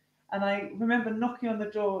them. And I remember knocking on the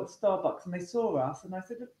door at Starbucks, and they saw us, and I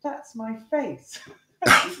said, "That's my face."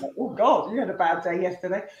 She's like, "Oh God, you had a bad day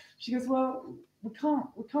yesterday." She goes, "Well, we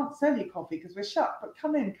can't sell you coffee because we're shut. But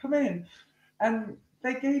come in." And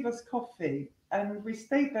they gave us coffee, and we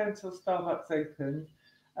stayed there until Starbucks opened,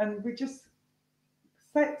 and we just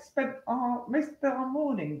spent most of our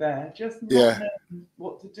morning there, just not knowing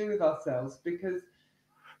what to do with ourselves, because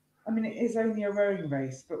I mean, it is only a rowing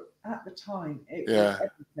race, but at the time it was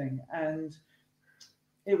everything. And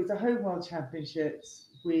it was the home world championships.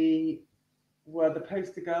 We were the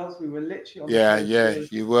poster girls. We were literally on the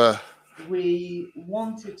posters. You were. We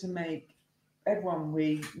wanted to make everyone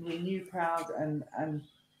we knew proud and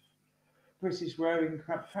British rowing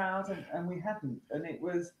proud, and we hadn't. And it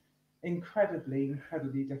was incredibly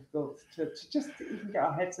difficult to just even get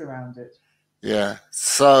our heads around it. Yeah.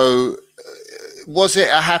 So was it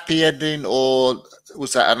a happy ending, or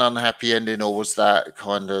was that an unhappy ending, or was that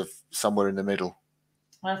kind of somewhere in the middle?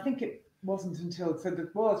 I think it wasn't until the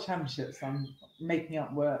World Championships, I'm making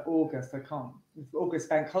up, were August. August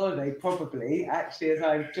bank holiday probably, actually, as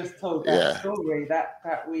I just told that story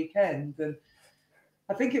that weekend. And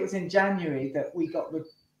I think it was in January that we got the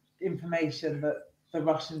information that the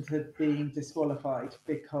Russians had been disqualified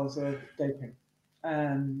because of doping.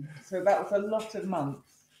 So that was a lot of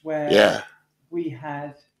months where we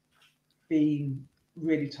had been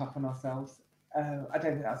really tough on ourselves. I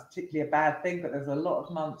don't think that's particularly a bad thing, but there's a lot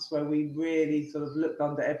of months where we really sort of looked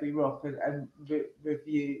under every rock and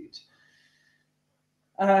reviewed.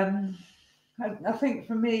 I think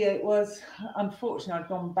for me, it was, unfortunately, I'd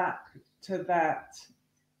gone back to that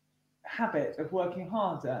habit of working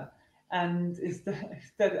harder, and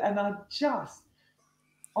I just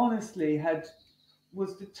honestly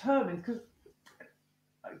was determined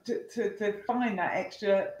to find that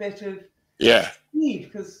extra bit of speed,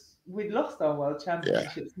 because we'd lost our world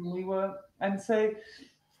championships and so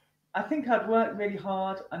I think I'd worked really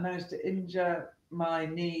hard. I managed to injure my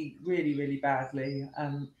knee really, really badly.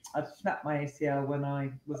 I'd snapped my ACL when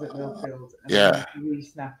I was at Millfield, and I Yeah. had to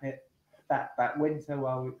re-snap it that winter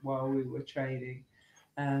while we were training.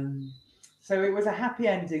 Um, so it was a happy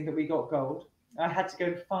ending that we got gold. I had to go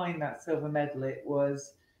and find that silver medal. It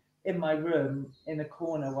was in my room in a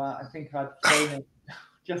corner where I think I'd thrown it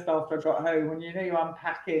just after I got home. When you know you're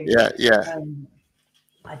unpacking, Yeah. Yeah. um,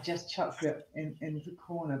 I just chucked it in the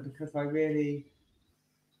corner because I really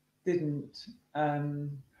didn't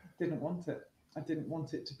um, didn't want it. I didn't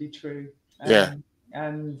want it to be true. Yeah.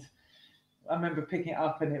 And I remember picking it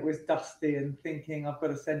up and it was dusty and thinking I've got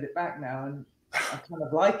to send it back now. And I kind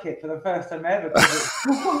of like it for the first time ever because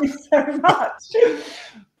it taught me so much.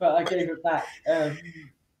 But I gave it back.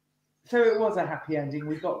 So it was a happy ending.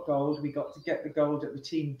 We got gold. We got to get the gold at the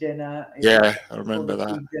team dinner. Yeah. I Before remember the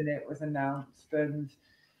that. team dinner, it was announced, and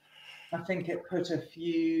I think it put a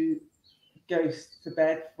few ghosts to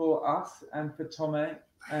bed for us and for Tomo.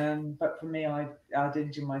 But for me, I'd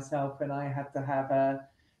injured myself and I had to have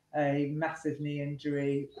a massive knee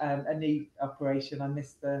injury, a knee operation. I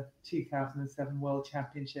missed the 2007 World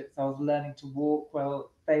Championships. I was learning to walk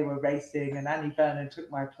while they were racing, and Annie Vernon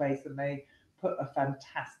took my place, and they put a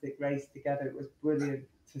fantastic race together. It was brilliant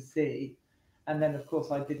to see. And then, of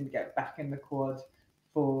course, I didn't get back in the quad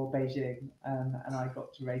for Beijing, and I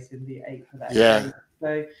got to race in the 8 for that Yeah.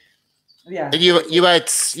 day. So yeah, And you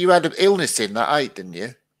had an illness in that 8, didn't you?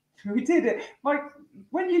 we did it.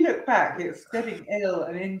 When you look back, it's getting ill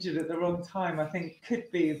and injured at the wrong time. I think could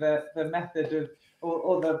be the method of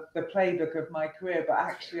or the playbook of my career. But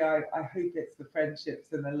actually, I hope it's the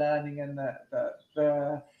friendships and the learning and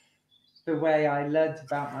the way I learnt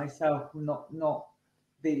about myself, not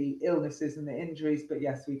the illnesses and the injuries. But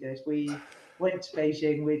yes, we did. We went to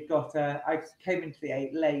Beijing. I came into the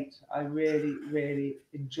 8 late. I really, really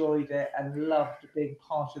enjoyed it and loved being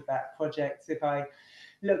part of that project. If I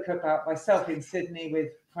look about myself in Sydney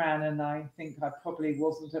with Fran, and I think I probably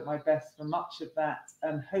wasn't at my best for much of that.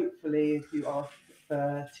 And hopefully, if you ask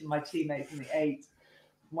my teammates in the 8,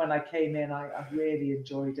 when I came in, I really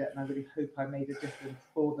enjoyed it, and I really hope I made a difference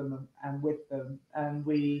for them and with them. And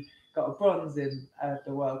we got a bronze in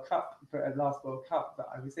the World Cup, for last World Cup that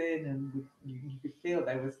I was in, and you could feel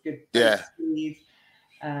there was good boat Yeah. speed.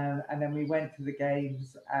 And then we went to the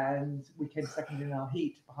games and we came second in our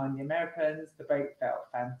heat behind the Americans. The boat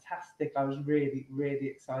felt fantastic. I was really, really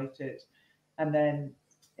excited. And then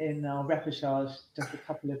in our repechage, just a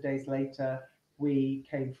couple of days later, we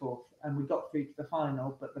came fourth and we got through to the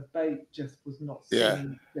final, but the boat just was not Yeah.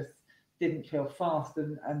 singing, just didn't feel fast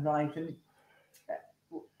and right. And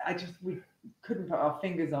we couldn't put our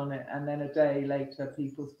fingers on it. And then a day later,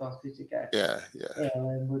 people started to get Yeah.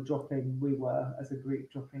 and we were as a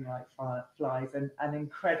group dropping like flies. And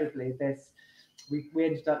incredibly, we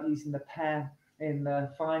ended up using the pair in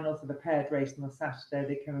the final, so the paired race on the Saturday.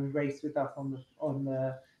 They came and raced with us on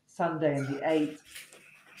the Sunday and the 8th.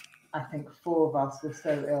 I think 4 of us were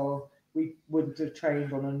so ill we wouldn't have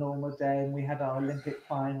trained on a normal day, and we had our Olympic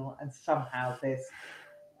final, and somehow the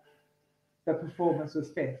performance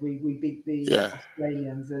was fifth. We beat the Yeah.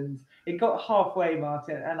 Australians, and it got halfway,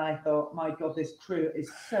 Martin, and I thought, my God, this crew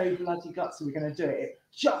is so bloody gutsy. We're going to do it. It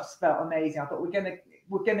just felt amazing. I thought we're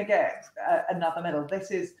gonna get another medal.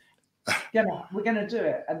 We're gonna do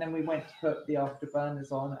it. And then we went to put the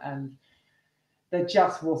afterburners on, and there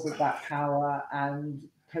just wasn't that power and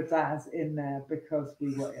pizzazz in there because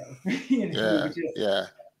we were ill. We were just, Yeah.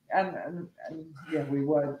 and yeah, we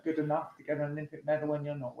weren't good enough to get an Olympic medal when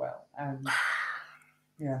you're not well. And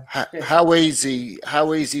yeah. How easy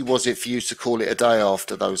was it for you to call it a day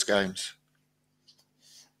after those games?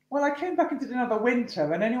 Well, I came back and did another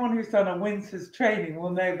winter, and anyone who's done a winter's training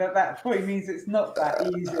will know that probably means it's not that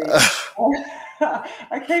easy.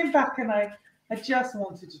 I came back and I just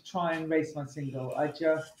wanted to try and race my single. I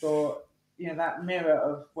just thought, that mirror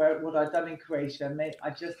of what I'd done in Croatia, I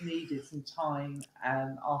just needed some time,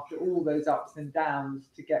 and after all those ups and downs,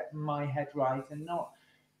 to get my head right and not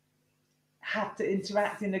have to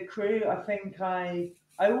interact in a crew. I think I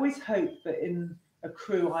always hoped that in a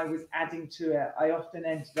crew I was adding to it. I often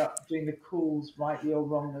ended up doing the calls rightly or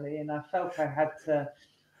wrongly, and I felt I had to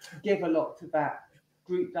give a lot to that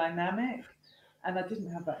group dynamic, and I didn't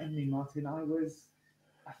have that in me, Martin.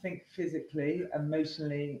 I think, physically,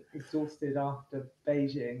 emotionally exhausted after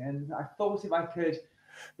Beijing, and I thought if I could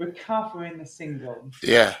recover in the single,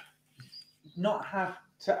 Yeah. not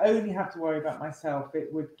only have to worry about myself,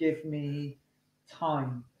 it would give me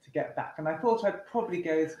time to get back. And I thought I'd probably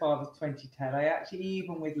go as far as 2010. I actually,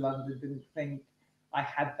 even with London, didn't think I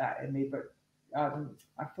had that in me, but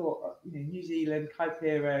I thought, New Zealand,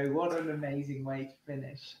 Kaipiro, what an amazing way to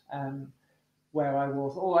finish where I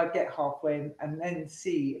was. Or I'd get halfway and then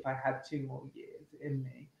see if I had 2 more years in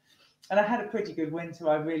me. And I had a pretty good winter.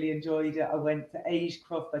 I really enjoyed it. I went to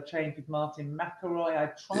Agecroft. I trained with Martin McElroy.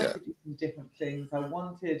 I tried to do some different things. I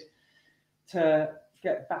wanted to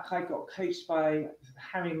get back. I got coached by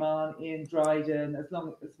Harry Mann, Ian Dryden, as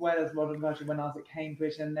well as Ron and Roger when I was at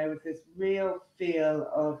Cambridge. And there was this real feel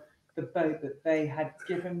of the boat that they had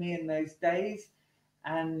given me in those days.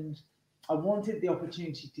 And I wanted the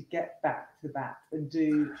opportunity to get back to that and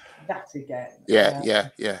do that again.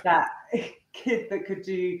 That kid that could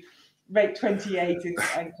do rate 28 and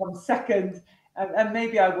come second. And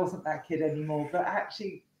maybe I wasn't that kid anymore, but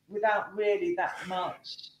actually without really that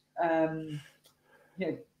much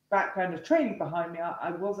background of training behind me,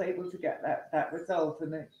 I was able to get that result,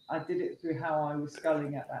 and I did it through how I was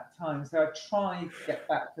sculling at that time. So I tried to get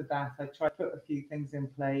back to that. I tried to put a few things in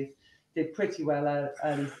place, did pretty well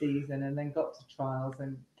early season, and then got to trials,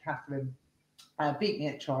 and Catherine beat me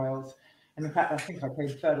at trials. And in fact, I think I came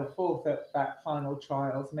 3rd or 4th at that final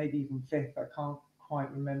trials, maybe even 5th. I can't quite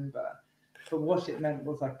remember. But what it meant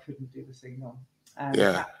was I couldn't do the signal. And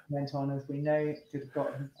that went on, as we know, to have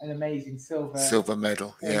gotten an amazing silver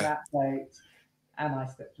medal in that boat. And I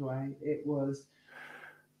stepped away. Was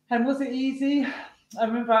it easy? I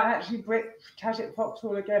remember Tajik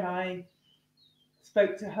Foxhall again. I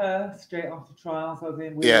spoke to her straight after trials. I was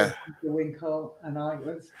in Winckless, and I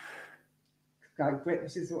was like, Brit,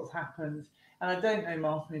 this is what's happened. And I don't know,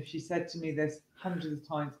 Martin, if she said to me this hundreds of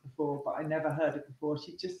times before, but I never heard it before.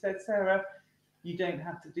 She just said, Sarah, you don't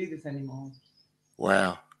have to do this anymore.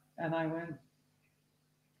 Wow. And I went,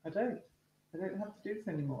 I don't have to do this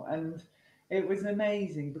anymore. And it was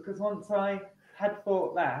amazing, because once I had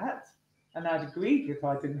thought that, and I'd agreed with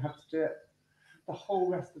I didn't have to do it, the whole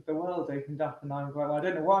rest of the world opened up, and I'm going, I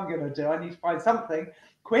don't know what I'm going to do. I need to find something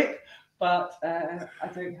quick, but I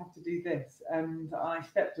don't have to do this. And I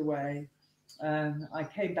stepped away. I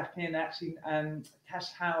came back in, actually.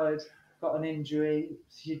 Tash Howard got an injury.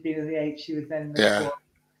 She'd been in the 8. She was then in the squad.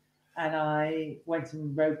 And I went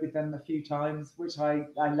and rode with them a few times, which I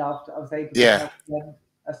loved. I was able to help them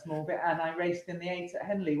a small bit. And I raced in the 8 at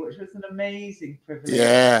Henley, which was an amazing privilege.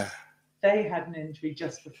 Yeah. They had an injury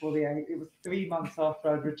just before the 8. It was 3 months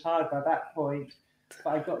after I'd retired by that point.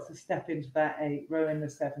 But I got to step into that 8, row in the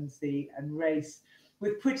 7C, and race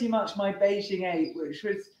with pretty much my Beijing 8, which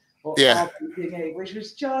was our Beijing 8, which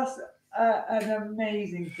was just an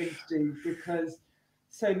amazing thing to do, because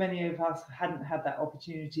so many of us hadn't had that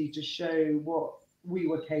opportunity to show what we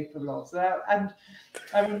were capable of. So, and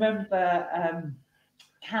I remember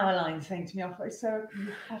Caroline saying to me, Sarah,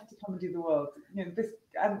 you have to come and do the world.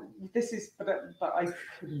 This is, but I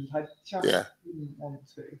couldn't. I just didn't want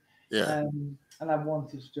to. Yeah. And I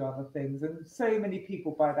wanted to do other things. And so many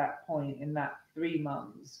people by that point, in that 3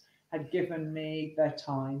 months, had given me their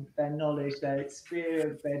time, their knowledge, their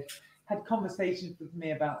experience. They'd had conversations with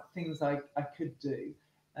me about things I could do.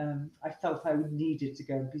 I felt I needed to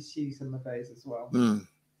go and pursue some of those as well.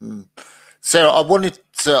 Sarah, I wanted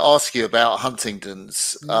to ask you about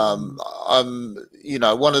Huntington's. One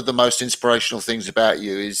of the most inspirational things about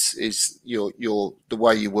you is your the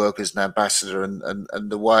way you work as an ambassador, and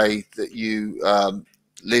the way that you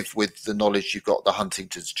live with the knowledge you've got, the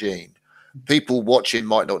Huntington's gene. People watching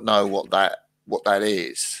might not know what that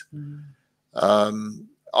is.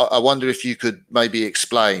 I wonder if you could maybe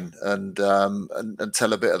explain and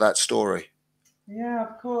tell a bit of that story. Yeah,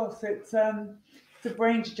 of course. It's a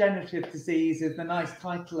brain degenerative disease is the nice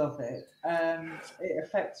title of it. It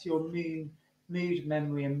affects your mood,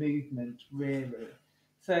 memory, and movement, really.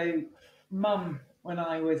 So, Mum, when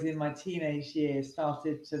I was in my teenage years,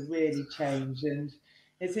 started to really change. And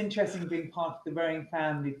it's interesting being part of the rowing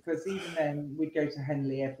family, because even then we'd go to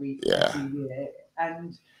Henley every year.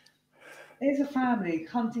 And it's a family.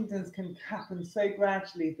 Huntington's can happen so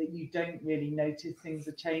gradually that you don't really notice things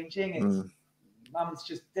are changing. Mum's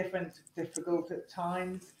just difficult at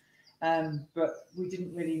times, but we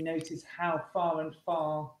didn't really notice how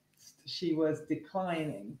far she was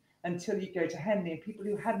declining until you go to Henley, and people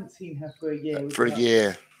who hadn't seen her for a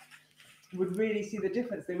year would really see the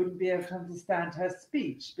difference. They wouldn't be able to understand her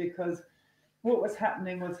speech, because what was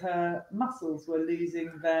happening was her muscles were losing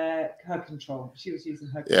her control. She was using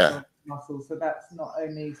her control muscles, so that's not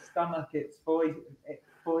only stomach, it's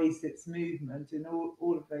voice, its movement, and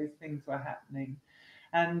all of those things were happening.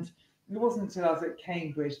 And it wasn't until I was at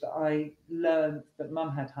Cambridge that I learned that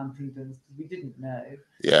Mum had Huntington's, because we didn't know.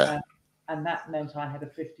 And that meant I had a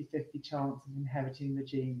 50-50 chance of inheriting the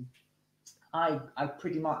gene. I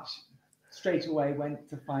pretty much straight away went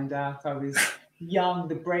to find out. I was young,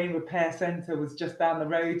 the brain repair centre was just down the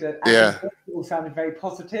road. And Yeah. it all sounded very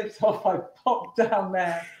positive. So I popped down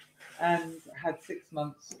there and had 6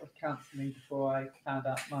 months of counselling before I found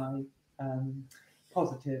out my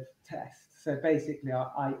positive test. So basically,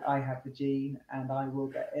 I have the gene, and I will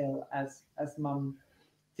get ill as Mum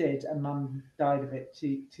did, and Mum died of it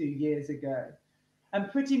two years ago. And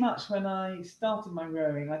pretty much when I started my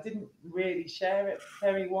rowing, I didn't really share it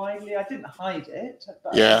very widely. I didn't hide it,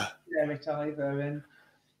 but I didn't share it either. And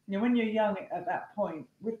you know, when you're young at that point,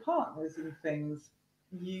 with partners and things,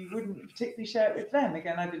 you wouldn't particularly share it with them.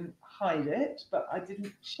 Again, I didn't hide it, but I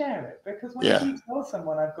didn't share it, because when you tell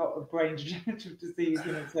someone I've got a brain degenerative disease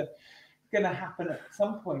and it's going to happen at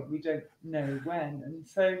some point, we don't know when. And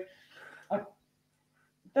so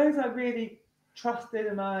those I really trusted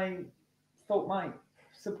and I thought might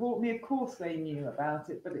support me, of course they knew about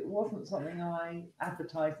it, but it wasn't something I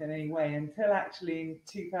advertised in any way until actually in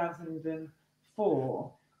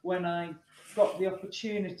 2004, when I got the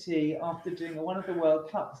opportunity after doing one of the World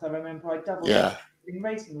Cups. I remember I doubled up in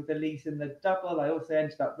racing with Elise in the double. I also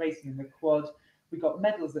ended up racing in the quad. We got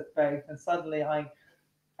medals at both, and suddenly I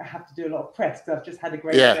have to do a lot of press because I've just had a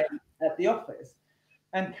great day at the office.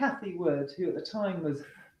 And Kathy Wood, who at the time was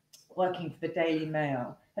working for the Daily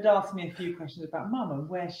Mail, had asked me a few questions about Mum and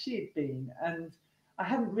where she had been. And I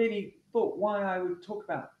hadn't really thought how I would talk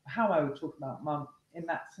about Mum in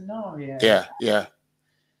that scenario. Yeah.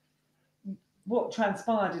 What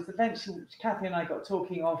transpired is eventually Kathy and I got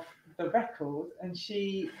talking off the record, and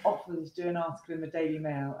she offered to do an article in the Daily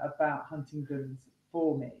Mail about Huntington's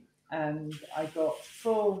for me. And I got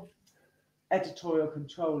full editorial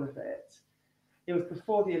control of it. It was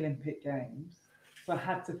before the Olympic Games, so I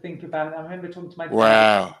had to think about it. I remember talking to my dad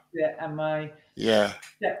about it and my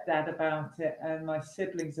stepdad about it and my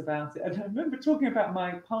siblings about it. And I remember talking about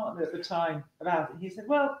my partner at the time about it. He said,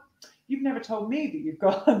 "Well, you've never told me that you've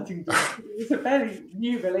got Huntington's." It was a very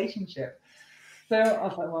new relationship. So I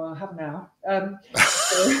was like, well, I have now. And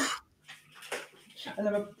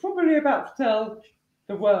I'm probably about to tell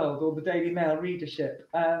the world or the Daily Mail readership.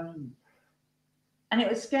 And it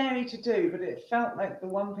was scary to do, but it felt like the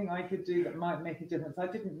one thing I could do that might make a difference. I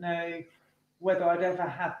didn't know whether I'd ever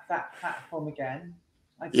have that platform again.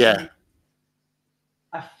 I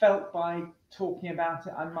felt by talking about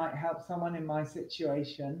it, I might help someone in my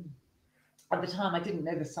situation. At the time, I didn't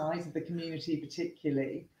know the size of the community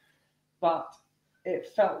particularly, but it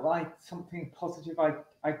felt like something positive I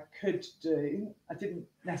could do. I didn't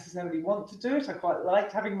necessarily want to do it. I quite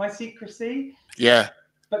liked having my secrecy. Yeah.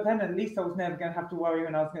 But then at least I was never going to have to worry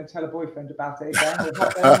when I was going to tell a boyfriend about it again. Or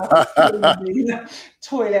have them in the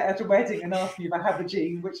toilet at a wedding and ask me if I have a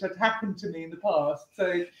gene, which had happened to me in the past.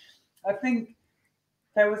 So I think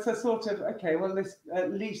there was a sort of, okay, well, this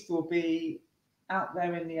at least will be out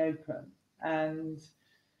there in the open. And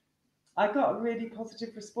I got a really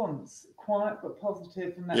positive response, quiet but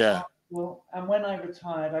positive from that article. And when I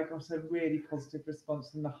retired, I got a really positive response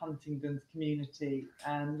from the Huntington's community,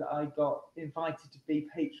 and I got invited to be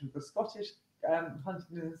patron of the Scottish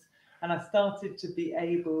Huntington's, and I started to be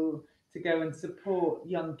able to go and support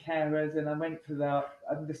young carers. And I went to the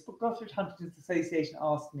Scottish Huntington's Association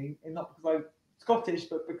asked me, and not because I'm Scottish,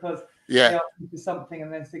 but because they asked me for something,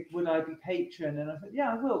 and then said, would I be patron? And I said,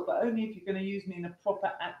 yeah, I will, but only if you're going to use me in a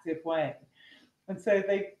proper active way. And so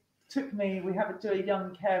they took me, we have to do a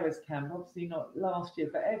young carers camp, obviously not last year,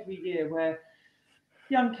 but every year, where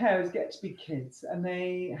young carers get to be kids and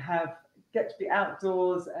they get to be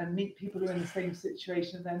outdoors and meet people who are in the same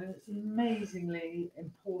situation as them, and it's amazingly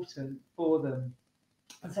important for them.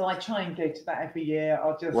 And so I try and go to that every year.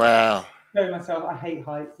 I'll just show myself I hate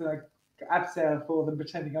heights, and I abseil for them,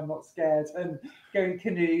 pretending I'm not scared, and go in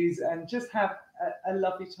canoes and just have a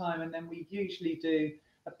lovely time. And then we usually do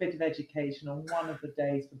a bit of education on one of the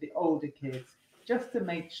days for the older kids, just to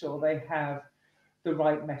make sure they have the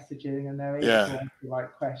right messaging and they're able to answer the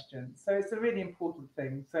right questions. So it's a really important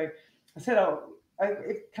thing. So I said,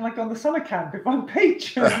 can I go on the summer camp if I'm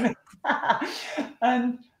patron?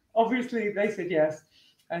 And obviously they said yes.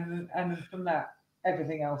 And from that,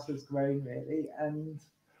 everything else has grown really. And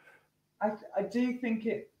I do think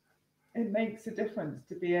it makes a difference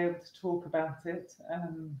to be able to talk about it,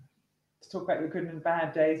 to talk about your good and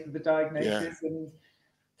bad days with the diagnosis. And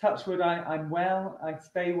touch wood, I'm well, I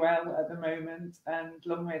stay well at the moment, and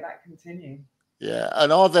long may that continue. Yeah.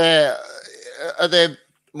 And are there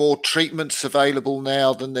more treatments available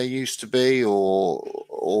now than there used to be, or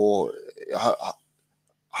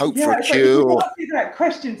hope for a cure? If you asked me that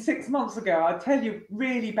question 6 months ago, I'd tell you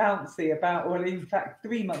really bouncy about, or in fact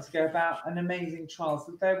 3 months ago, about an amazing trial.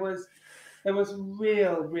 So there was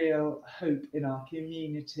real hope in our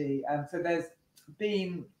community. And so there's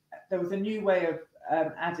there was a new way of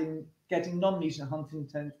getting non-mutant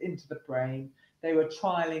Huntington's into the brain. They were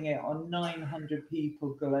trialing it on 900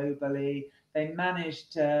 people globally. They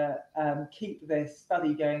managed to keep this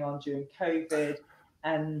study going on during COVID.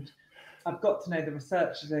 And I've got to know the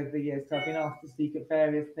researchers over the years, so I've been asked to speak at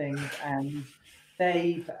various things, and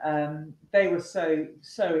they were so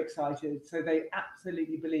excited. So they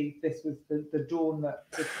absolutely believed this was the dawn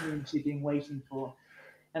that the community had been waiting for.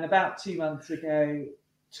 And about 2 months ago,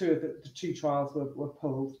 the two trials were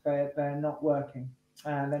pulled. They're not working.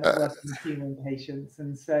 They're not working in human patients,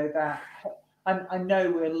 and so that I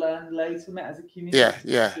know we'll learn loads from it as a community.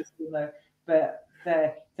 Yeah. But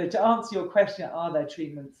so to answer your question, are there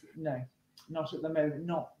treatments? No, not at the moment,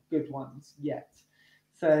 not good ones yet.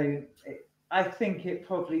 So I think it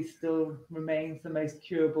probably still remains the most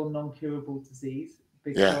curable, non-curable disease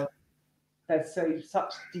because there's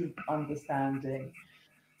such deep understanding.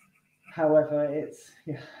 However, it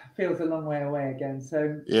feels a long way away again.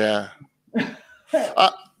 So yeah.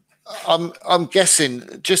 I'm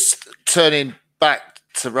guessing, just turning back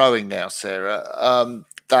to rowing now, Sarah,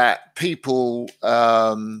 that people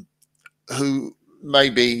who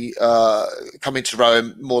maybe come into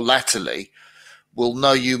rowing more latterly will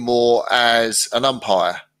know you more as an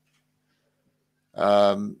umpire.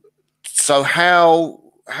 So how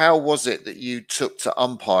was it that you took to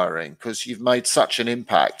umpiring? Because you've made such an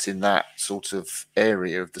impact in that sort of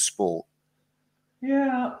area of the sport.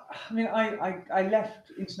 Yeah, I mean, I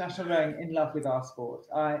left international rowing in love with our sport.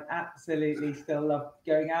 I absolutely still love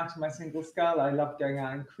going out in my single scull. I love going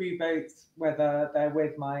out in crew boats, whether they're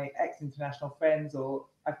with my ex-international friends or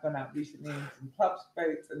I've gone out recently in some club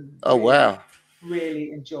boats and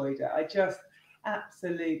really enjoyed it. I just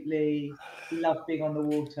absolutely love being on the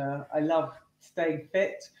water. I love staying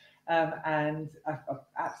fit. And I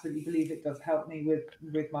absolutely believe it does help me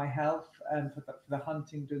with my health for the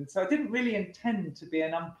Huntington. So I didn't really intend to be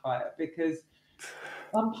an umpire because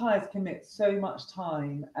umpires commit so much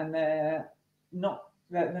time and they're not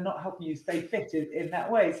helping you stay fit in that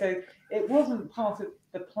way. So it wasn't part of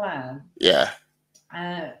the plan. Yeah.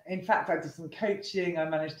 In fact, I did some coaching. I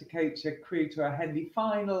managed to coach a crew to a Henley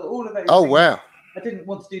final. All of those. Oh, things. wow! I didn't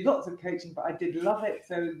want to do lots of coaching, but I did love it.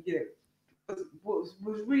 So was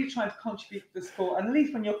really trying to contribute to the sport, and at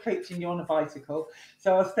least when you're coaching, you're on a bicycle,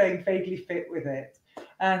 so I was staying vaguely fit with it.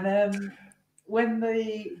 And when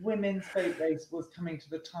the women's boat race was coming to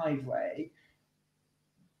the Tideway,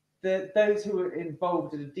 those who were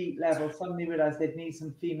involved at a deep level suddenly realised they'd need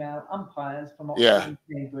some female umpires from Oxford and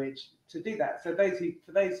Cambridge to do that. So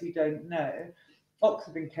for those who don't know,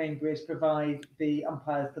 Oxford and Cambridge provide the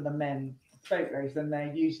umpires for the men's boat race, and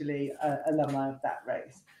they're usually alumni of that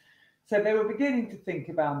race. So they were beginning to think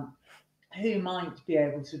about who might be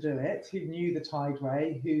able to do it, who knew the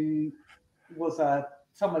Tideway, who was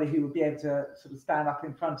somebody who would be able to sort of stand up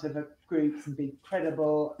in front of groups and be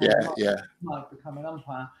credible and might become an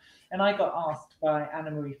umpire. And I got asked by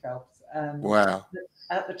Anna Marie Phelps. Wow.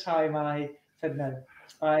 At the time, I said no.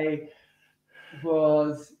 I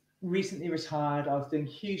was recently retired. I was doing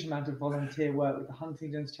a huge amount of volunteer work with the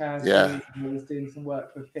Huntington's charity. Yeah. I was doing some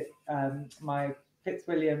work for my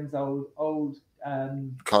Fitzwilliam's old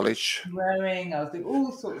college rowing. I was doing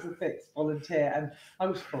all sorts of Fitz volunteer, and I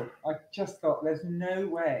was full. I just thought, there's no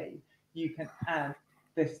way you can add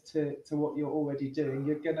this to what you're already doing.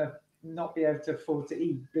 You're gonna not be able to afford to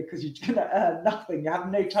eat because you're gonna earn nothing. You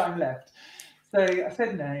have no time left. So I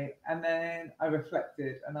said no, and then I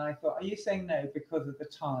reflected, and I thought, are you saying no because of the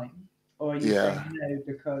time, or are you saying no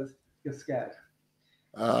because you're scared?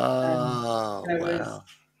 Oh, wow.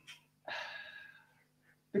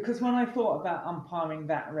 Because when I thought about umpiring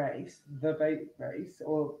that race, the boat race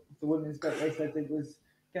or the women's boat race, that it was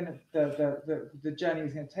going to the journey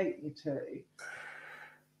was going to take me to,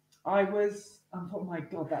 I thought, my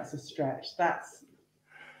God, that's a stretch. That's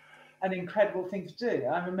an incredible thing to do.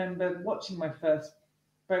 I remember watching my first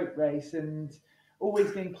boat race and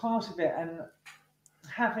always being part of it, and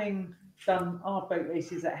having done our boat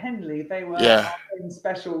races at Henley, they were our own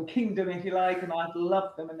special kingdom, if you like, and I'd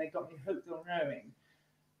loved them and they got me hooked on rowing.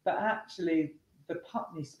 But actually, the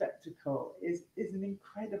Putney spectacle is an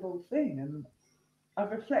incredible thing. And I've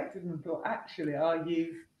reflected and thought, actually, are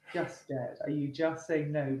you just scared? Are you just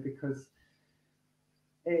saying no because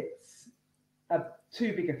it's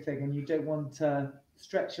too big a thing and you don't want to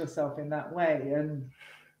stretch yourself in that way? And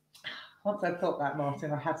once I thought that,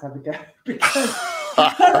 Martin, I had to have a go because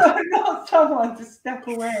I'm not someone to step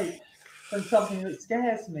away from something that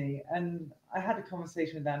scares me. And I had a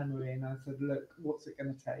conversation with Anna Marie and I said, look, what's it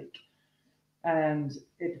going to take? And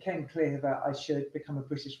it became clear that I should become a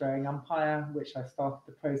British rowing umpire, which I started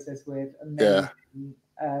the process with, and then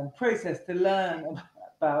process to learn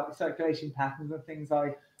about circulation patterns and things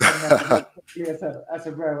I never did as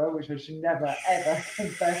a rower, which I should never ever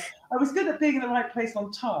confess. I was good at being in the right place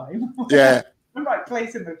on time. Yeah. The right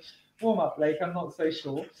place in the warm-up lake, I'm not so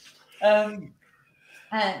sure. And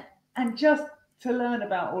just to learn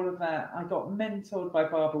about all of that, I got mentored by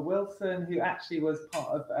Barbara Wilson, who actually was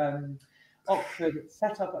part of Oxford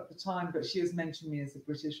set up at the time, but she was mentioning me as a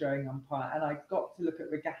British rowing umpire, and I got to look at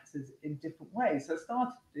regattas in different ways. So I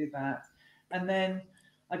started to do that, and then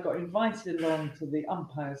I got invited along to the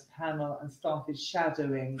umpires panel and started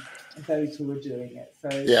shadowing those who were doing it.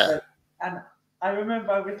 And I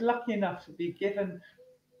remember I was lucky enough to be given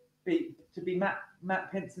to be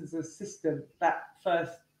Matt Pinson's assistant that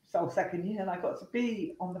first or second year, and I got to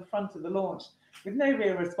be on the front of the launch with no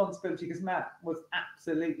real responsibility because Matt was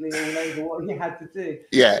absolutely all over what he had to do.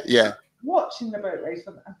 Yeah. Watching the boat race,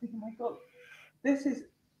 I'm thinking, my God, this is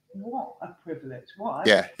what a privilege. What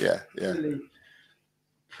absolute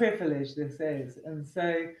privilege this is. And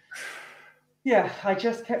so, yeah, I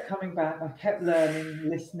just kept coming back. I kept learning,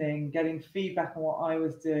 listening, getting feedback on what I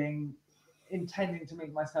was doing, intending to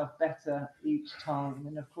make myself better each time.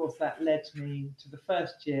 And of course, that led me to the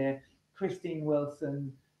first year. Christine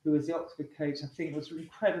Wilson, who was the Oxford coach, I think was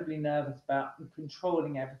incredibly nervous about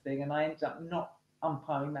controlling everything. And I ended up not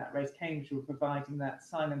umpiring that race. Cambridge were providing that.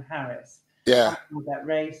 Simon Harris umpired that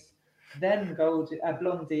race. Then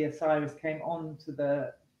Blondie Osiris came on to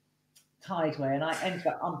the Tideway, and I ended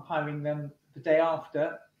up umpiring them the day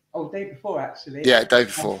after, or day before actually. Yeah, day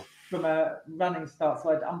before. From a running start,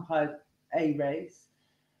 so I'd umpired a race.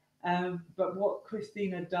 But what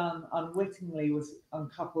Christine had done unwittingly was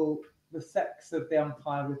uncouple the sex of the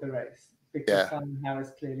umpire with the race, because Simon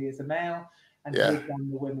Harris clearly is a male and he had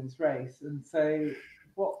done the women's race. And so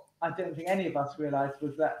what I don't think any of us realised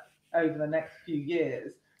was that over the next few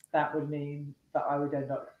years, that would mean that I would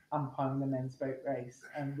end up umpiring the men's boat race,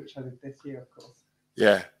 and which I did this year, of course.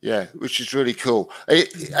 Yeah, which is really cool.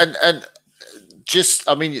 And just,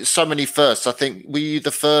 I mean, so many firsts. I think, were you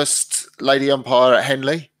the first lady umpire at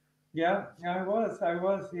Henley? Yeah, I was.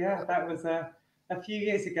 Yeah, that was a few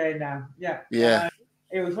years ago now. Yeah.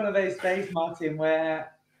 It was one of those days, Martin,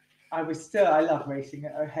 where I love racing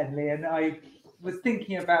at Henley, and I was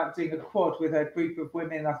thinking about doing a quad with a group of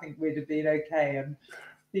women. I think we'd have been okay. And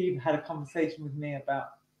Steve had a conversation with me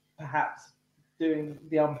about perhaps doing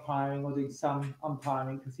the umpiring or doing some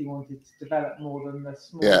umpiring because he wanted to develop more than the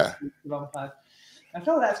small group of umpires. I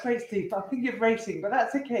thought, that's great, Steve. I'm thinking of racing, but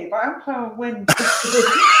that's okay. But umpire wins.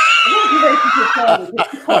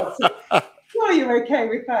 Well, you're okay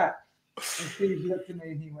with that. And Steve looked at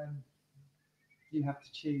me and he went, "You have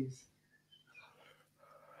to choose."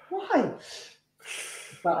 Why?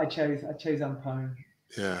 But I chose umpiring.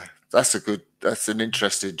 Yeah, that's an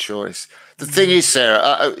interesting choice. The thing is,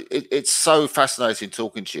 Sarah, it's so fascinating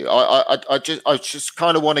talking to you. I just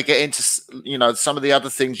kind of want to get into, some of the other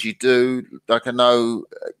things you do. Like, I know,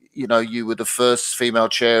 you were the first female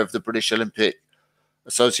chair of the British Olympic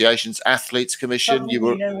Association's Athletes Commission. You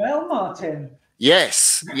were, well, Martin.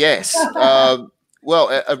 Yes.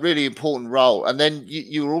 Well, a really important role. And then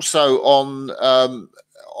you were also on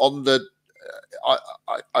the.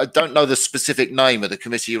 I don't know the specific name of the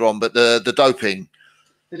committee you're on, but the doping.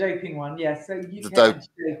 The doping one, yes. So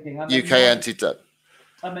UK anti-doping.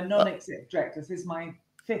 I'm a non-executive director. This is my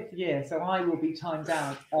 5th year, so I will be timed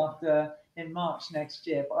out in March next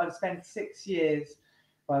year. But I've spent 6 years.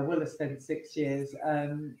 Well, I will have spent 6 years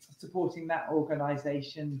supporting that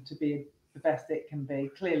organisation to be the best it can be.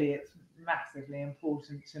 Clearly, it's massively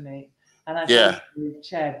important to me, and I've also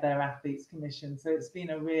chaired their Athletes Commission. So it's been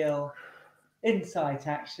a real insight,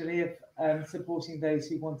 actually, of supporting those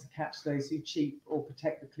who want to catch those who cheat or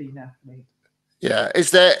protect the clean athlete. Yeah.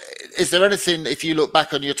 Is there anything, if you look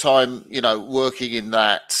back on your time, working in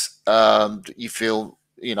that, you feel,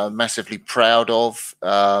 massively proud of,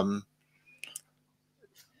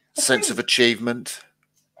 sense of achievement?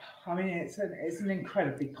 I mean, it's an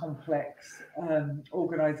incredibly complex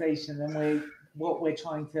organisation, and what we're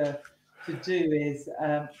trying to do is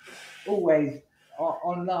always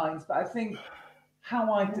on lines. But I think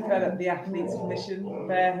how I've developed the Athletes Commission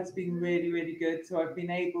there has been really, really good. So I've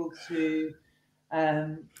been able to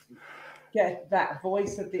get that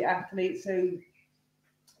voice of the athletes. So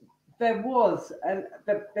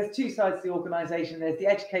there's two sides to the organisation. There's the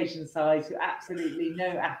education side, who absolutely know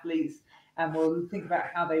athletes and will think about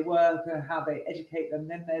how they work and how they educate them.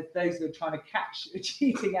 Then there's those who are trying to catch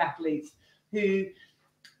cheating athletes, who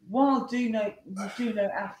while do know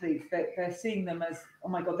athletes that they're seeing them as, oh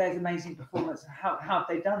my God, there's amazing performance. How have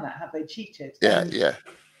they done that? Have they cheated? Yeah, yeah.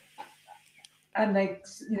 And they,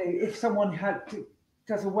 if someone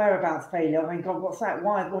does a whereabouts failure, I mean, God, what's that?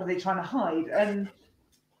 Why? What are they trying to hide? And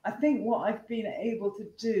I think what I've been able to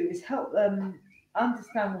do is help them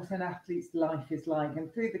understand what an athlete's life is like,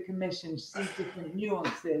 and through the commission see different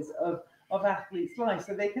nuances of athletes' life,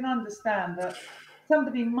 so they can understand that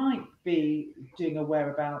somebody might be doing a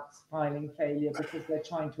whereabouts filing failure because they're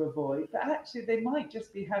trying to avoid, but actually they might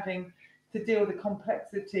just be having to deal with the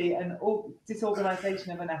complexity and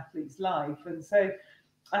disorganization of an athlete's life. And so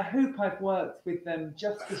I hope I've worked with them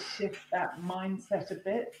just to shift that mindset a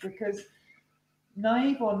bit, because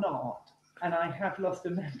naive or not, and I have lost a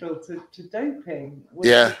medal to doping, was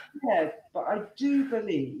scared, but I do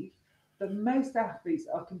believe that most athletes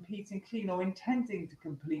are competing clean or intending to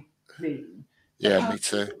compete clean. So Yeah, how me to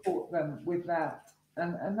too. support them with that,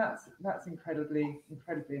 and that's incredibly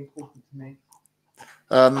important to me.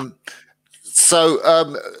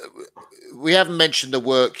 So we haven't mentioned the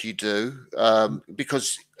work you do,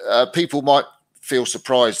 because people might feel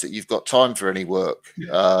surprised that you've got time for any work.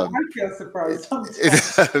 I feel surprised sometimes.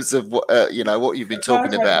 In terms of what what you've been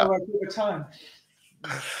talking about. All the time.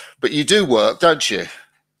 But you do work, don't you?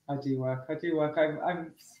 I do work.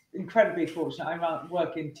 I'm incredibly fortunate. I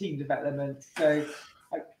work in team development. So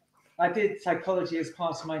I did psychology as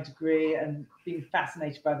part of my degree, and being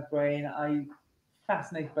fascinated by the brain. I'm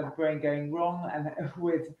fascinated by the brain going wrong, and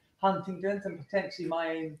with Huntington's, and potentially my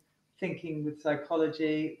own thinking with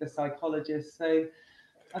psychology, the psychologist. So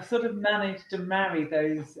I've sort of managed to marry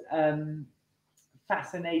those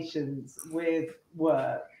fascinations with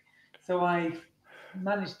work. So I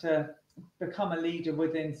managed to become a leader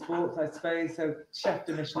within sports, I suppose. So chef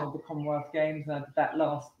de mission of the Commonwealth Games, and I did that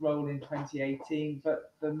last role in 2018.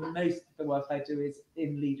 But the most of the work I do is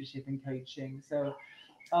in leadership and coaching. So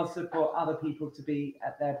I'll support other people to be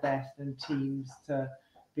at their best, and teams to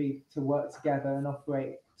work together and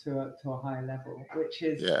operate to a higher level, which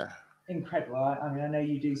is incredible. I mean, I know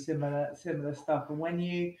you do similar stuff, and when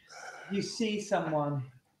you see someone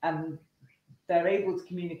and they're able to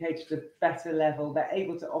communicate at a better level, they're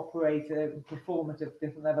able to operate at a perform at a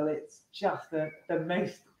different level, it's just the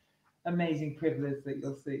most amazing privilege that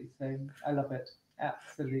you'll see. So I love it,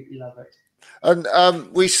 absolutely love it.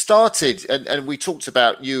 And we started, and we talked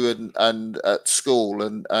about you and at school,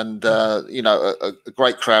 and a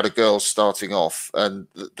great crowd of girls starting off, and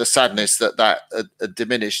the sadness that had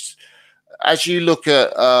diminished. As you look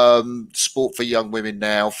at sport for young women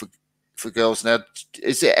now, for girls now,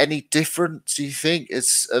 is it any different, do you think?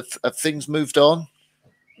 Have things moved on?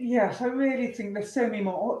 Yes, I really think there's so many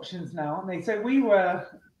more options now, aren't they? So we were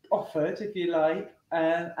offered, if you like,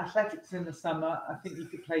 athletics in the summer. I think you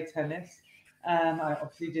could play tennis. I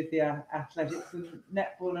obviously did the athletics, and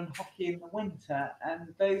netball and hockey in the winter,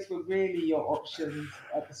 and those were really your options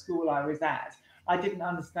at the school I was at. I didn't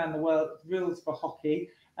understand the rules for hockey,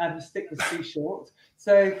 and the stick was too short.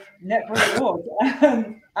 So netball it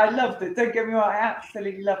was. I loved it. Don't get me wrong, I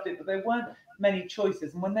absolutely loved it, but there weren't many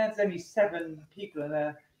choices. And when there's only 7 people in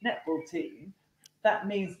a netball team, that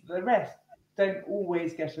means the rest don't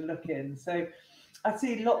always get a look in. So I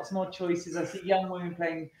see lots more choices. I see young women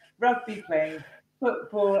playing rugby, playing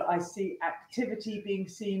football. I see activity being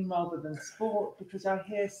seen rather than sport, because I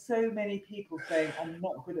hear so many people saying, I'm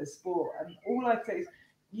not good at sport. And all I say is,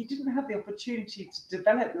 you didn't have the opportunity to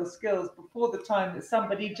develop your skills before the time that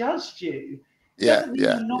somebody judged you. It doesn't mean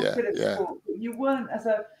you're not good at sport, but you weren't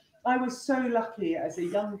I was so lucky as a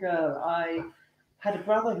young girl. I had a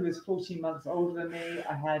brother who was 14 months older than me.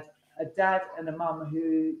 I had a dad and a mum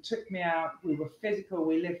who took me out. We were physical.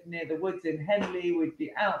 We lived near the woods in Henley. We'd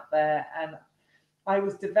be out there, and I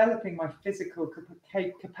was developing my physical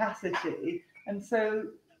capacity. And so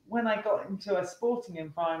when I got into a sporting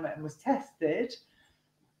environment and was tested,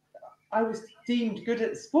 I was deemed good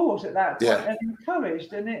at sport at that point and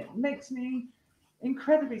encouraged. And it makes me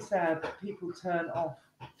incredibly sad that people turn off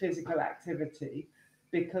physical activity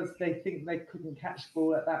because they think they couldn't catch the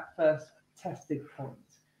ball at that first tested point.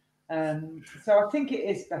 So I think it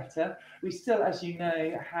is better. We still, as you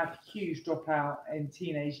know, have huge dropout in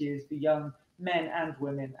teenage years for young men and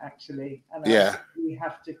women, actually. And we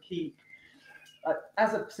have to keep,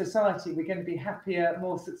 as a society, we're going to be happier,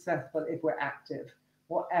 more successful if we're active,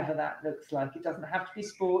 whatever that looks like. It doesn't have to be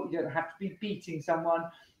sport. You don't have to be beating someone,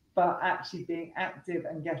 but actually being active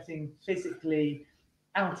and getting physically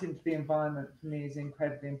out into the environment for me is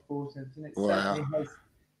incredibly important. And it certainly has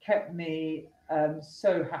kept me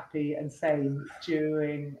so happy and sane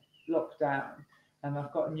during lockdown. And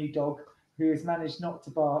I've got a new dog who has managed not to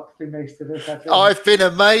bark through most of this. I've been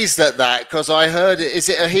amazed at that because I heard it. Is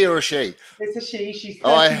it a he or a she? It's a she. She's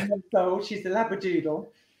 13 months old. She's a Labradoodle.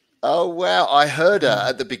 Oh, wow. I heard her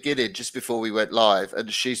at the beginning just before we went live,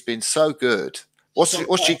 and she's been so good. What's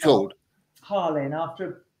she called? Harlin,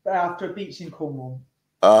 after a beach in Cornwall.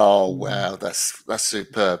 Oh, wow. That's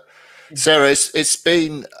superb. Sarah, it's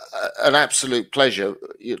been an absolute pleasure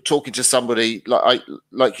talking to somebody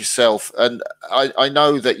like yourself, and I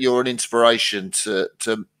know that you're an inspiration to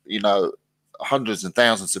you know, hundreds and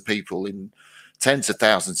thousands of people, in tens of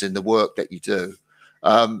thousands, in the work that you do.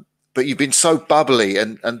 But you've been so bubbly,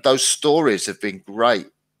 and those stories have been great.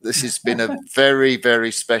 This has been a very,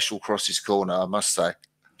 very special Crossy's Corner, I must say.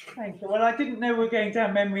 Thank you. Well, I didn't know we were going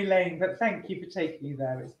down memory lane, but thank you for taking me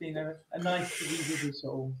there. It's been a nice to revisit it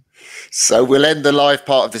all. So we'll end the live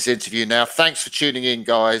part of this interview now. Thanks for tuning in,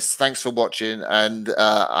 guys. Thanks for watching, and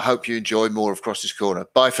I hope you enjoy more of Crossy's Corner.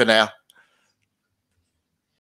 Bye for now.